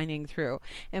still shining through.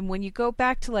 And when you go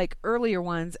back to like earlier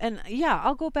ones, and yeah,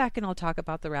 I'll go back and I'll talk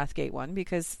about the Wrathgate one,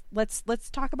 because let's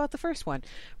talk about the first one.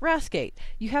 Wrathgate.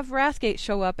 You have Wrathgate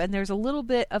show up, and there's a little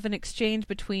bit of an exchange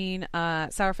between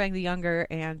Sourfang the Younger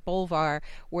and Bolvar,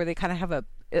 where they kind of have a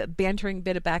bantering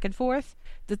bit of back and forth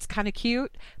that's kind of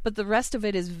cute, but the rest of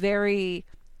it is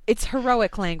it's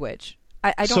heroic language.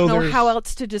 I don't know how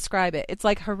else to describe it. It's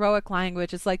like heroic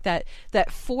language. It's like that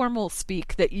formal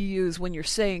speak that you use when you're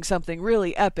saying something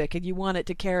really epic and you want it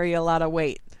to carry a lot of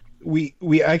weight. We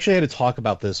actually had to talk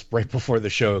about this right before the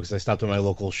show, because I stopped at my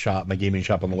local shop, my gaming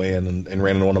shop, on the way in, and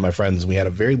ran into one of my friends, and we had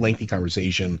a very lengthy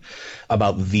conversation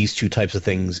about these two types of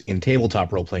things in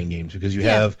tabletop role-playing games, because you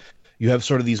have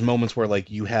sort of these moments where, like,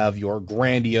 you have your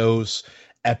grandiose,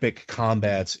 epic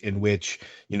combats in which,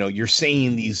 you know, you're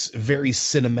saying these very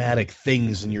cinematic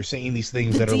things, and you're saying these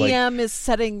things that are like... The DM is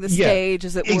setting the stage,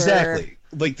 as it were. Exactly.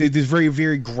 Like, these very,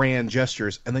 very grand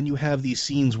gestures. And then you have these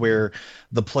scenes where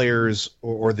the players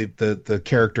or the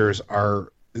characters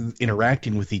are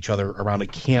interacting with each other around a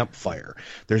campfire.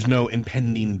 There's no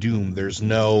impending doom. There's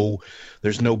no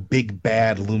big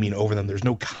bad looming over them. There's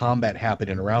no combat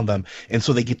happening around them, and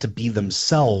so they get to be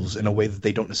themselves in a way that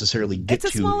they don't necessarily get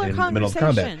to in the middle of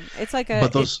combat. It's like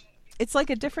it's like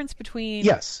a difference between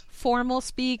formal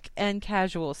speak and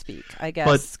casual speak, I guess.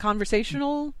 But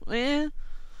conversational,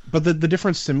 But the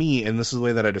difference to me, and this is the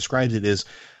way that I described it, is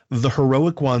the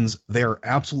heroic ones, they're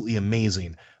absolutely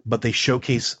amazing, but they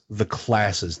showcase the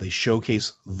classes. They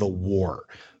showcase the war.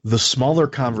 The smaller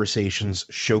conversations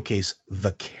showcase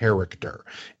the character.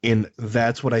 And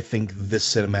that's what I think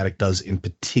this cinematic does in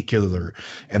particular.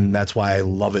 And that's why I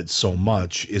love it so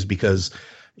much, is because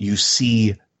you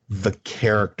see the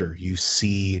character. You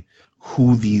see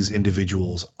who these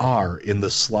individuals are in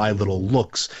the sly little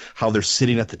looks, how they're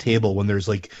sitting at the table when there's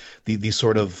like these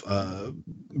sort of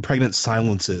pregnant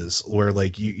silences where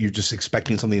like you're just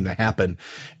expecting something to happen.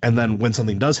 And then when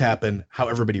something does happen, how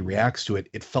everybody reacts to it,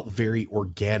 it felt very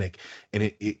organic, and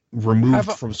it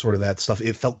removed from sort of that stuff.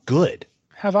 It felt good.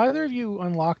 Have either of you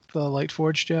unlocked the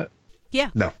Lightforged yet?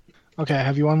 Yeah. No. Okay,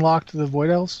 have you unlocked the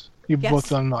Void Elves? You've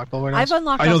both unlocked the Void Elves? I've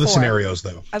unlocked I know all the four. scenarios,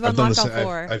 though. I've unlocked all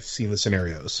four. I've seen the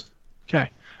scenarios. Okay.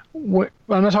 I'm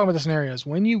not talking about the scenarios.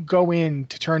 When you go in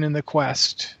to turn in the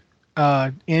quest,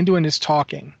 Anduin is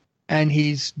talking, and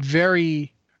he's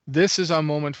very, this is a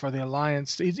moment for the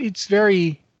Alliance. It's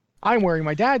very, I'm wearing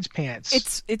my dad's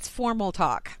pants. It's formal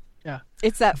talk. Yeah.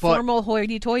 It's that formal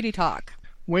hoity-toity talk.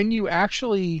 When you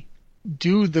actually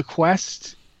do the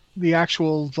quest, the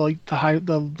actual, the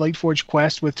Lightforged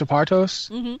quest with Tepartos,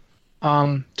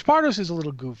 Tepartos is a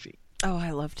little goofy. Oh,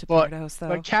 I love Tepartos, though.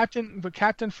 But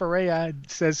Captain Ferreira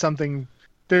says something.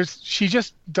 She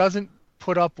just doesn't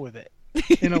put up with it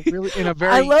in a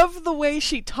very. I love the way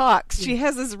she talks. She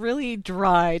has this really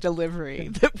dry delivery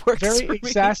that works for me.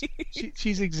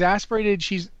 She's exasperated.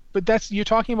 But you're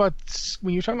talking about,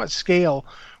 when you're talking about scale,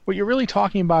 what you're really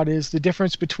talking about is the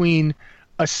difference between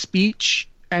a speech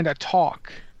and a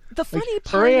talk. The funny part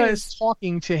Ferreira is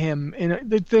talking to him, and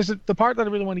the part that I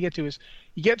really want to get to is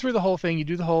you get through the whole thing, you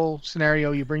do the whole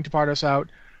scenario, you bring Tepartos out.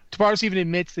 Tepartos even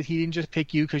admits that he didn't just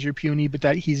pick you because you're puny, but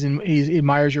that he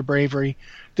admires your bravery.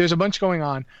 There's a bunch going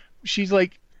on. She's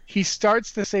like, he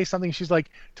starts to say something. She's like,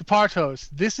 Tepartos,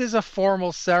 this is a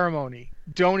formal ceremony.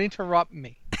 Don't interrupt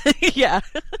me. Yeah.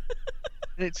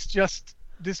 It's just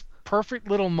this perfect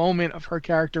little moment of her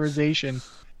characterization.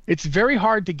 It's very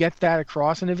hard to get that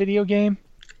across in a video game.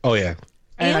 Oh, yeah.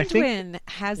 And I think Anduin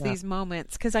has these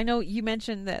moments, because I know you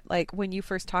mentioned that, like, when you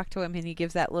first talk to him and he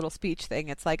gives that little speech thing,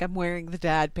 it's like, I'm wearing the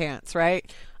dad pants,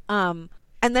 right?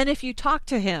 And then if you talk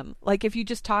to him, like if you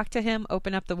just talk to him,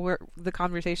 open up the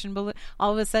conversation,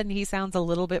 all of a sudden he sounds a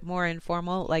little bit more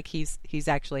informal, like he's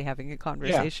actually having a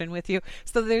conversation with you.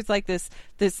 So there's like this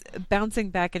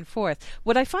bouncing back and forth.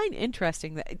 What I find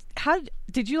interesting, how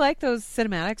did you like those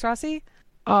cinematics, Rossi?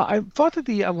 I thought that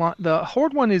the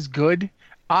Horde one is good.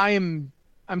 I'm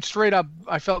straight up.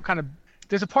 I felt kind of.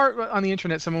 There's a part on the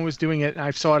internet, someone was doing it, and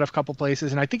I saw it a couple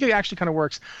places, and I think it actually kind of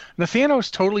works. Nathanos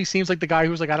totally seems like the guy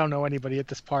who's like, I don't know anybody at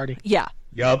this party. Yeah.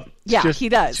 Yep. Yeah, he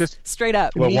does. Just straight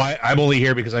up. Well, why? I'm only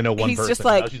here because I know one He's person. Just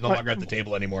like, now she's no longer at the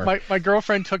table anymore. My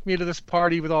girlfriend took me to this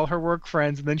party with all her work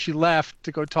friends, and then she left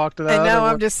to go talk to that. And now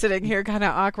I'm just sitting here kind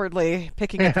of awkwardly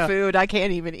picking up food. I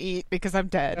can't even eat because I'm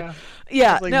dead.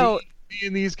 Yeah, like no. Me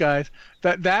and these guys.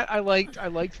 That I liked. I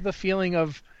liked the feeling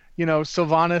of,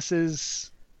 Sylvanas is.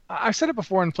 I've said it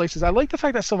before in places. I like the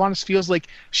fact that Sylvanas feels like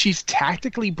she's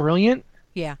tactically brilliant.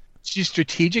 Yeah. She's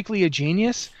strategically a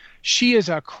genius. She is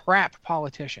a crap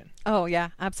politician. Oh, yeah,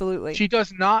 absolutely. She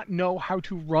does not know how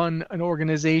to run an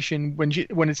organization when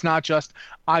it's not just,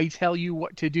 I tell you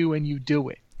what to do and you do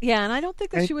it. Yeah, and I don't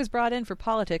think that she was brought in for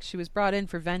politics. She was brought in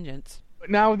for vengeance. But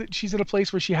now that she's at a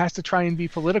place where she has to try and be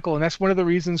political, and that's one of the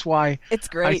reasons why it's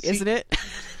great, isn't it?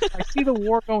 I see the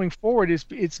war going forward is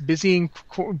it's busying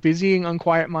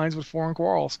unquiet minds with foreign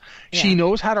quarrels. Yeah. She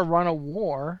knows how to run a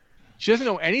war. She doesn't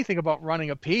know anything about running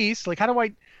a peace. Like, how do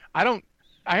I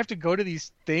have to go to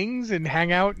these things and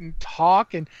hang out and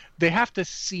talk, and they have to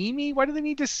see me? Why do they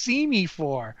need to see me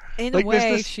for? In a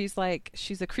way, she's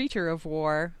a creature of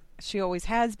war. She always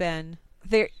has been.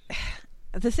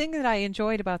 The thing that I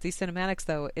enjoyed about these cinematics,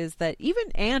 though, is that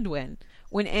even Anduin,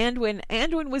 when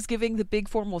Anduin was giving the big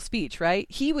formal speech, right?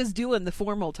 He was doing the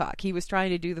formal talk. He was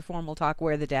trying to do the formal talk,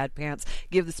 wear the dad pants,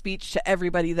 give the speech to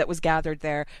everybody that was gathered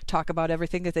there, talk about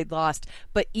everything that they'd lost.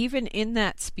 But even in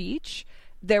that speech,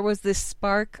 there was this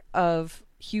spark of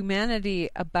humanity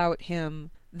about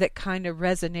him that kind of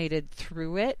resonated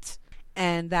through it.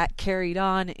 And that carried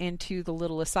on into the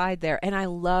little aside there. And I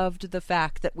loved the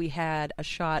fact that we had a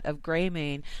shot of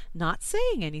Greymane not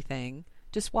saying anything,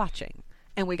 just watching.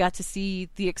 And we got to see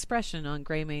the expression on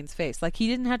Greymane's face. Like, he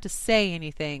didn't have to say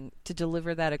anything to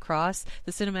deliver that across.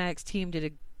 The cinematics team did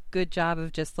a good job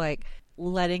of just, like,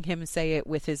 letting him say it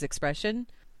with his expression.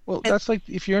 Well, that's like,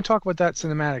 if you're going to talk about that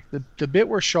cinematic, the bit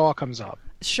where Shaw comes up.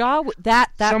 Shaw,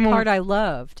 that part I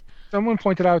loved. Someone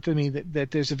pointed out to me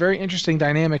that there's a very interesting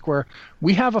dynamic where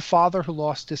we have a father who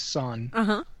lost his son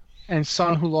and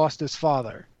son who lost his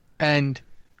father. And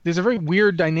there's a very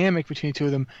weird dynamic between the two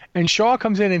of them. And Shaw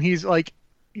comes in and he's like,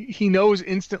 he knows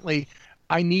instantly,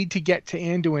 I need to get to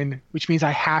Anduin, which means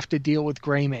I have to deal with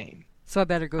Greymane. So I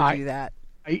better go do that.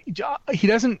 He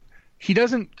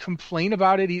doesn't complain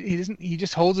about it. He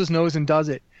just holds his nose and does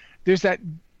it. There's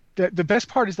the best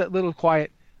part is that little quiet,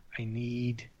 I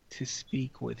need to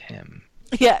speak with him.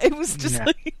 Yeah, it was just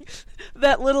like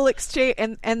that little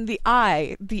exchange and the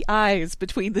eyes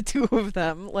between the two of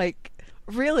them, like,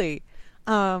 really,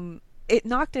 it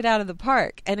knocked it out of the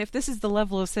park. And if this is the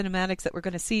level of cinematics that we're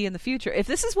going to see in the future, if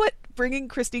this is what bringing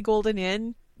Christy Golden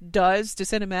in does to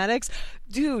cinematics,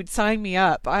 dude, sign me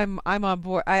up. I'm on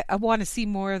board. I want to see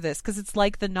more of this, because it's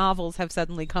like the novels have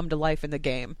suddenly come to life in the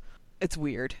game. It's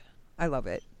weird. I love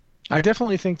it. I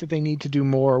definitely think that they need to do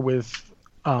more with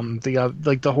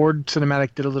the Horde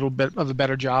cinematic did a little bit of a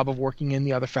better job of working in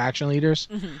the other faction leaders.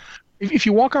 Mm-hmm. If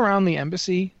you walk around the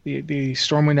embassy, the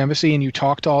Stormwind embassy, and you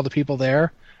talk to all the people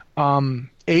there,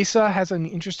 Asa has an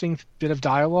interesting bit of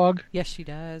dialogue. Yes, she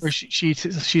does. Where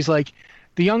she's like,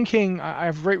 the young king, I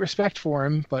have great respect for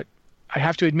him, but I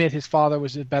have to admit his father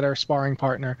was a better sparring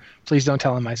partner. Please don't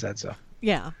tell him I said so.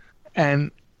 Yeah.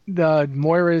 And the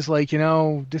Moira is like,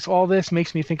 all this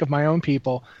makes me think of my own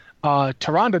people.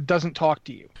 Tyrande doesn't talk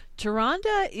to you.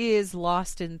 Tyrande is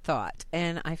lost in thought,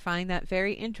 and I find that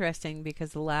very interesting,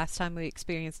 because the last time we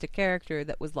experienced a character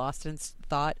that was lost in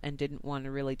thought and didn't want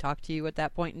to really talk to you at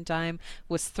that point in time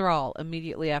was Thrall,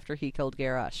 immediately after he killed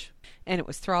Garrosh. And it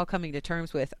was Thrall coming to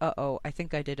terms with, I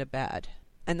think I did a bad.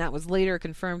 And that was later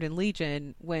confirmed in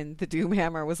Legion when the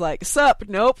Doomhammer was like, sup,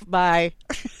 nope, bye.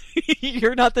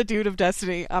 You're not the dude of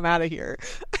Destiny. I'm out of here.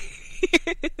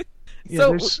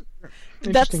 Yeah, so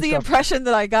that's the impression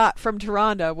that I got from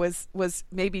Tyrande was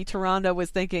maybe Tyrande was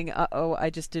thinking, I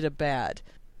just did a bad.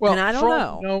 Well, and I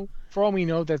don't know. For all we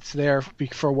know, that's there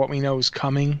for what we know is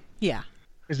coming. Yeah.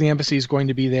 Because the embassy is going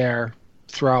to be there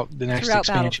throughout the next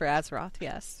expansion. Battle for Azeroth,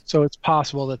 yes. So it's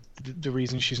possible that the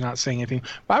reason she's not saying anything.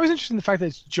 But I was interested in the fact that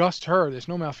it's just her. There's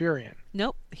no Malfurion.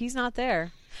 Nope, he's not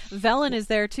there. Velen is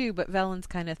there too, but Velen's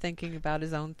kind of thinking about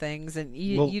his own things. And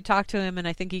you talk to him, and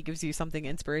I think he gives you something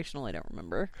inspirational. I don't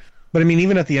remember. But I mean,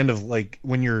 even at the end of, like,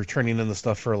 when you're turning in the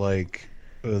stuff for, like,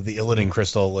 the Illidan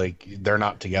Crystal, like, they're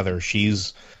not together.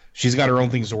 She's got her own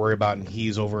things to worry about, and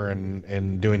he's over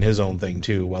and doing his own thing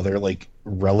too, while they're, like,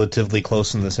 relatively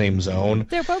close in the same zone.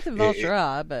 They're both in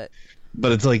Vol'jara,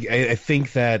 but it's like, I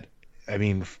think that, I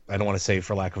mean, I don't want to say,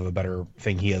 for lack of a better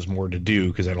thing, he has more to do,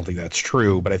 because I don't think that's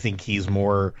true, but I think he's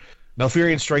more...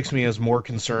 Malfurion strikes me as more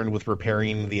concerned with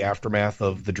repairing the aftermath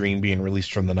of the dream being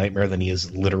released from the nightmare than he is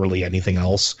literally anything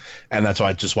else, and that's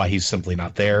why he's simply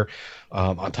not there.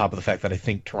 On top of the fact that I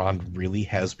think Tyrande really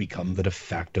has become the de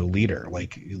facto leader.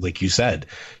 Like you said,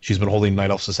 she's been holding Night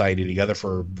Elf Society together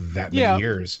for that many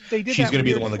years. She's going to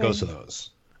be the one that goes to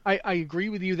those. I agree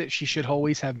with you that she should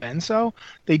always have been so.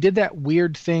 They did that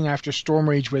weird thing after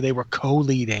Stormrage where they were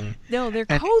co-leading. No, they're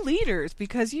co-leaders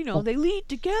because, they lead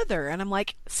together. And I'm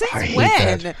like, since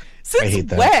when?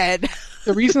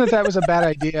 The reason that was a bad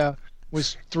idea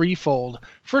was threefold.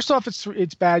 First off,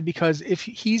 it's bad because if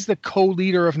he's the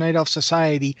co-leader of Night Elf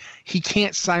Society, he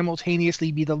can't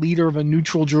simultaneously be the leader of a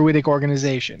neutral druidic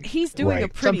organization. He's doing a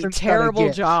pretty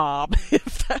terrible job.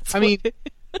 If that's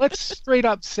let's straight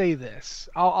up say this.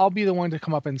 I'll be the one to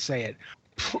come up and say it.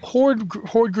 Horde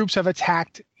groups have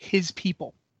attacked his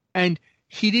people, and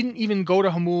he didn't even go to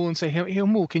Hamul and say, "Hey,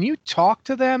 Hamul, can you talk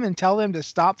to them and tell them to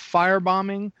stop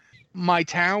firebombing my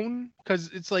town?" Because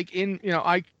it's like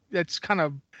that's kind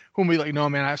of whom we like. No,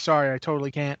 man, I'm sorry, I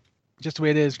totally can't. Just the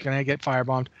way it is. Can I get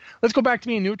firebombed? Let's go back to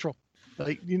being neutral.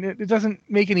 Like, it doesn't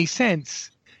make any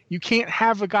sense. You can't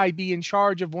have a guy be in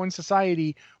charge of one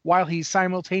society while he's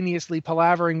simultaneously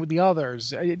palavering with the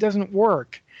others. It doesn't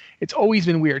work. It's always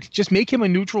been weird. Just make him a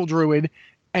neutral druid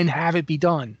and have it be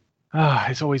done.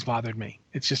 It's always bothered me.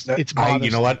 It's just it's bothersome.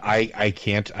 You know what? I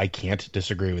can't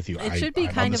disagree with you. It should be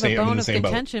kind of a bone of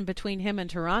contention between him and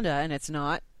Tyrande, and it's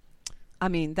not. I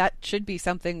mean, that should be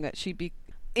something that she'd be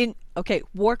in. Okay,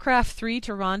 Warcraft 3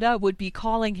 Tyrande would be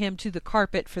calling him to the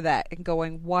carpet for that and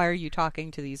going, "Why are you talking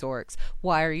to these orcs?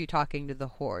 Why are you talking to the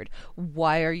Horde?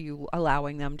 Why are you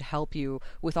allowing them to help you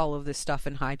with all of this stuff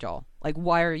in Hyjal? Like,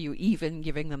 why are you even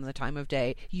giving them the time of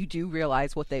day? You do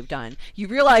realize what they've done. You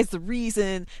realize the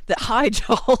reason that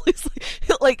Hyjal is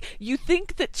like you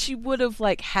think that she would have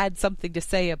had something to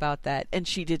say about that, and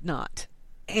she did not.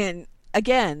 And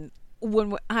again,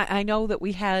 when I know that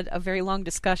we had a very long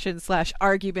discussion /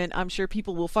 argument, I'm sure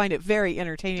people will find it very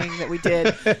entertaining that we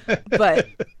did. But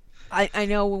I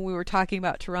know when we were talking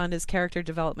about Tyrande's character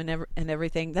development and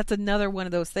everything, that's another one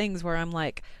of those things where I'm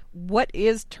like, what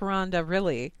is Tyrande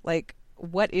really? Like,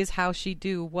 what is how she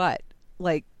do what?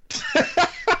 Like,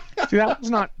 see, that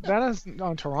is not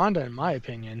on Tyrande, in my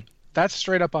opinion. That's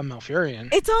straight up on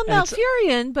Malfurion. It's on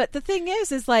Malfurion, but the thing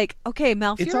is like, okay,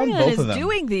 Malfurion is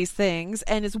doing these things,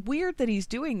 and it's weird that he's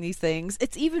doing these things.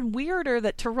 It's even weirder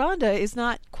that Tyrande is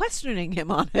not questioning him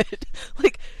on it.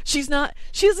 Like, she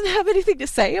doesn't have anything to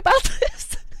say about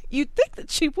this. You'd think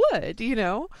that she would,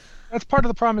 That's part of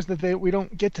the problem, is that we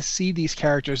don't get to see these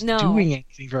characters doing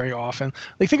anything very often.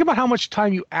 Like, think about how much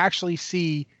time you actually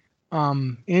see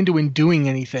Anduin doing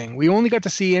anything. We only got to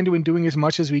see Anduin doing as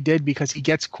much as we did because he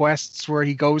gets quests where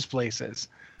he goes places.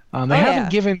 They haven't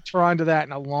given Tyrande that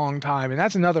in a long time, and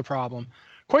that's another problem.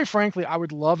 Quite frankly, I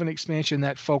would love an expansion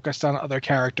that focused on other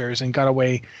characters and got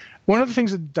away. One of the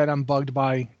things that I'm bugged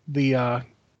by we've done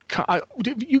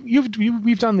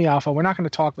the alpha. We're not going to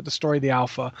talk about the story of the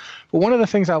alpha, but one of the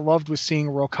things I loved was seeing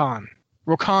Rokan.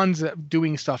 Rokan's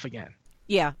doing stuff again.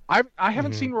 Yeah, I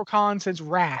haven't seen Rokan since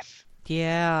Wrath.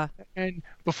 Yeah. And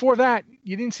before that,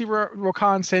 you didn't see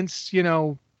Rokan since,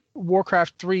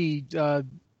 Warcraft 3,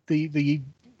 the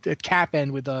cap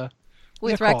end with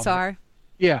Rexxar.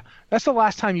 Yeah. That's the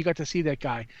last time you got to see that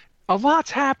guy. A lot's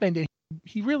happened, and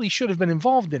he really should have been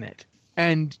involved in it.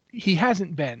 And he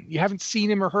hasn't been. You haven't seen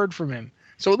him or heard from him.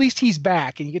 So at least he's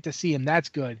back, and you get to see him. That's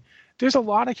good. There's a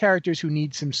lot of characters who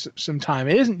need some time.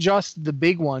 It isn't just the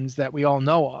big ones that we all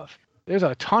know of. There's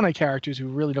a ton of characters who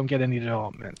really don't get any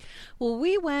development. Well,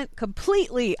 we went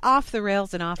completely off the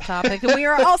rails and off topic, and we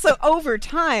are also over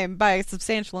time by a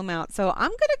substantial amount. So I'm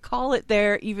going to call it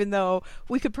there, even though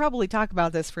we could probably talk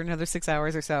about this for another 6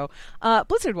 hours or so.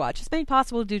 Blizzard Watch is made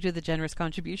possible due to the generous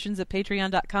contributions at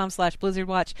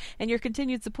patreon.com/BlizzardWatch, and your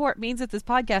continued support means that this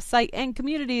podcast site and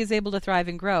community is able to thrive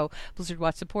and grow. Blizzard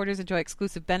Watch supporters enjoy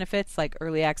exclusive benefits like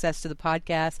early access to the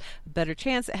podcast, a better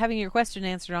chance at having your question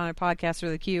answered on a podcast or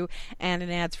the queue, and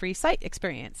an ads-free site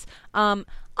experience. On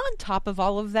top of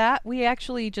all of that, we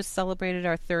actually just celebrated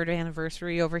our 3rd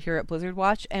anniversary over here at Blizzard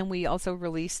Watch, and we also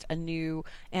released a new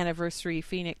Anniversary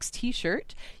Phoenix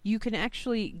t-shirt. You can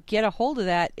actually get a hold of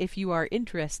that if you are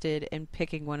interested in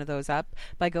picking one of those up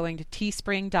by going to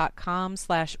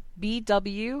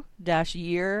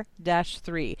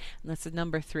teespring.com/BW-year-3. And that's the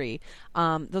number 3.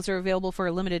 Those are available for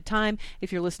a limited time.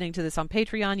 If you're listening to this on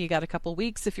Patreon, you got a couple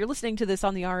weeks. If you're listening to this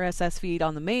on the RSS feed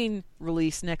on the main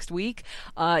release next week,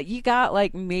 you got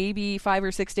like maybe 5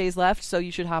 or 6 days left, so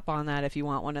you should hop on that if you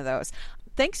want one of those.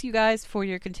 Thanks, you guys, for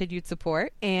your continued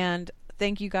support, and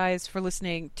thank you guys for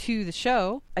listening to the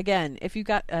show. Again, if you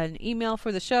got an email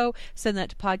for the show, send that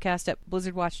to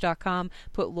podcast@blizzardwatch.com.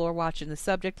 Put Lore Watch in the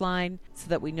subject line so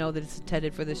that we know that it's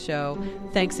intended for the show.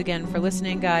 Thanks again for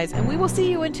listening, guys, and we will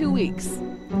see you in 2 weeks.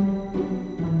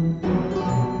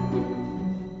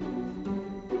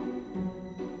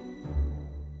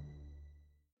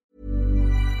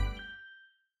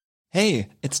 Hey,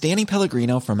 it's Danny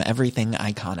Pellegrino from Everything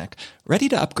Iconic. Ready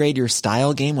to upgrade your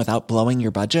style game without blowing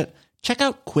your budget? Check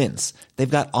out Quince. They've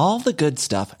got all the good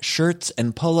stuff, shirts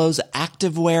and polos,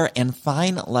 activewear, and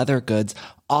fine leather goods,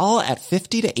 all at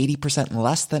 50 to 80%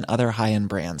 less than other high-end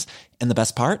brands. And the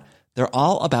best part? They're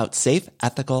all about safe,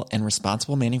 ethical, and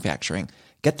responsible manufacturing.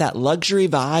 Get that luxury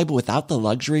vibe without the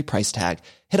luxury price tag.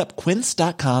 Hit up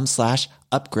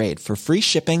quince.com/upgrade for free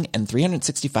shipping and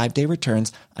 365-day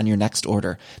returns on your next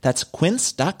order. That's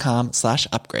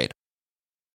quince.com/upgrade.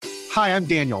 Hi, I'm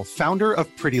Daniel, founder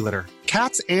of Pretty Litter.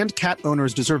 Cats and cat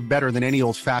owners deserve better than any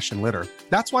old-fashioned litter.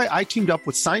 That's why I teamed up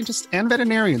with scientists and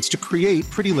veterinarians to create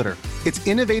Pretty Litter. Its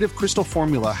innovative crystal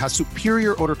formula has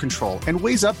superior odor control and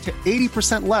weighs up to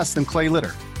 80% less than clay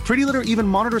litter. Pretty Litter even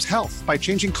monitors health by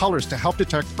changing colors to help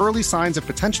detect early signs of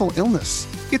potential illness.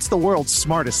 It's the world's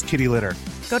smartest kitty litter.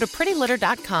 Go to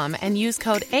prettylitter.com and use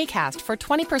code ACAST for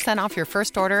 20% off your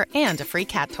first order and a free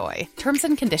cat toy. Terms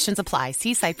and conditions apply.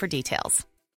 See site for details.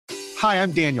 Hi,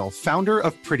 I'm Daniel, founder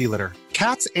of Pretty Litter.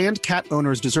 Cats and cat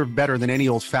owners deserve better than any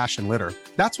old-fashioned litter.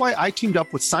 That's why I teamed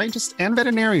up with scientists and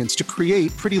veterinarians to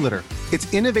create Pretty Litter.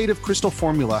 Its innovative crystal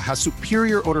formula has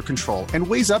superior odor control and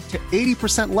weighs up to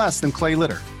 80% less than clay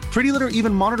litter. Pretty Litter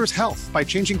even monitors health by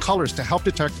changing colors to help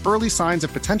detect early signs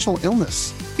of potential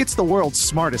illness. It's the world's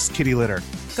smartest kitty litter.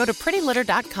 Go to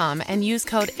prettylitter.com and use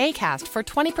code ACAST for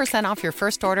 20% off your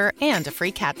first order and a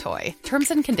free cat toy.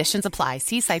 Terms and conditions apply.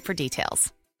 See site for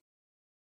details.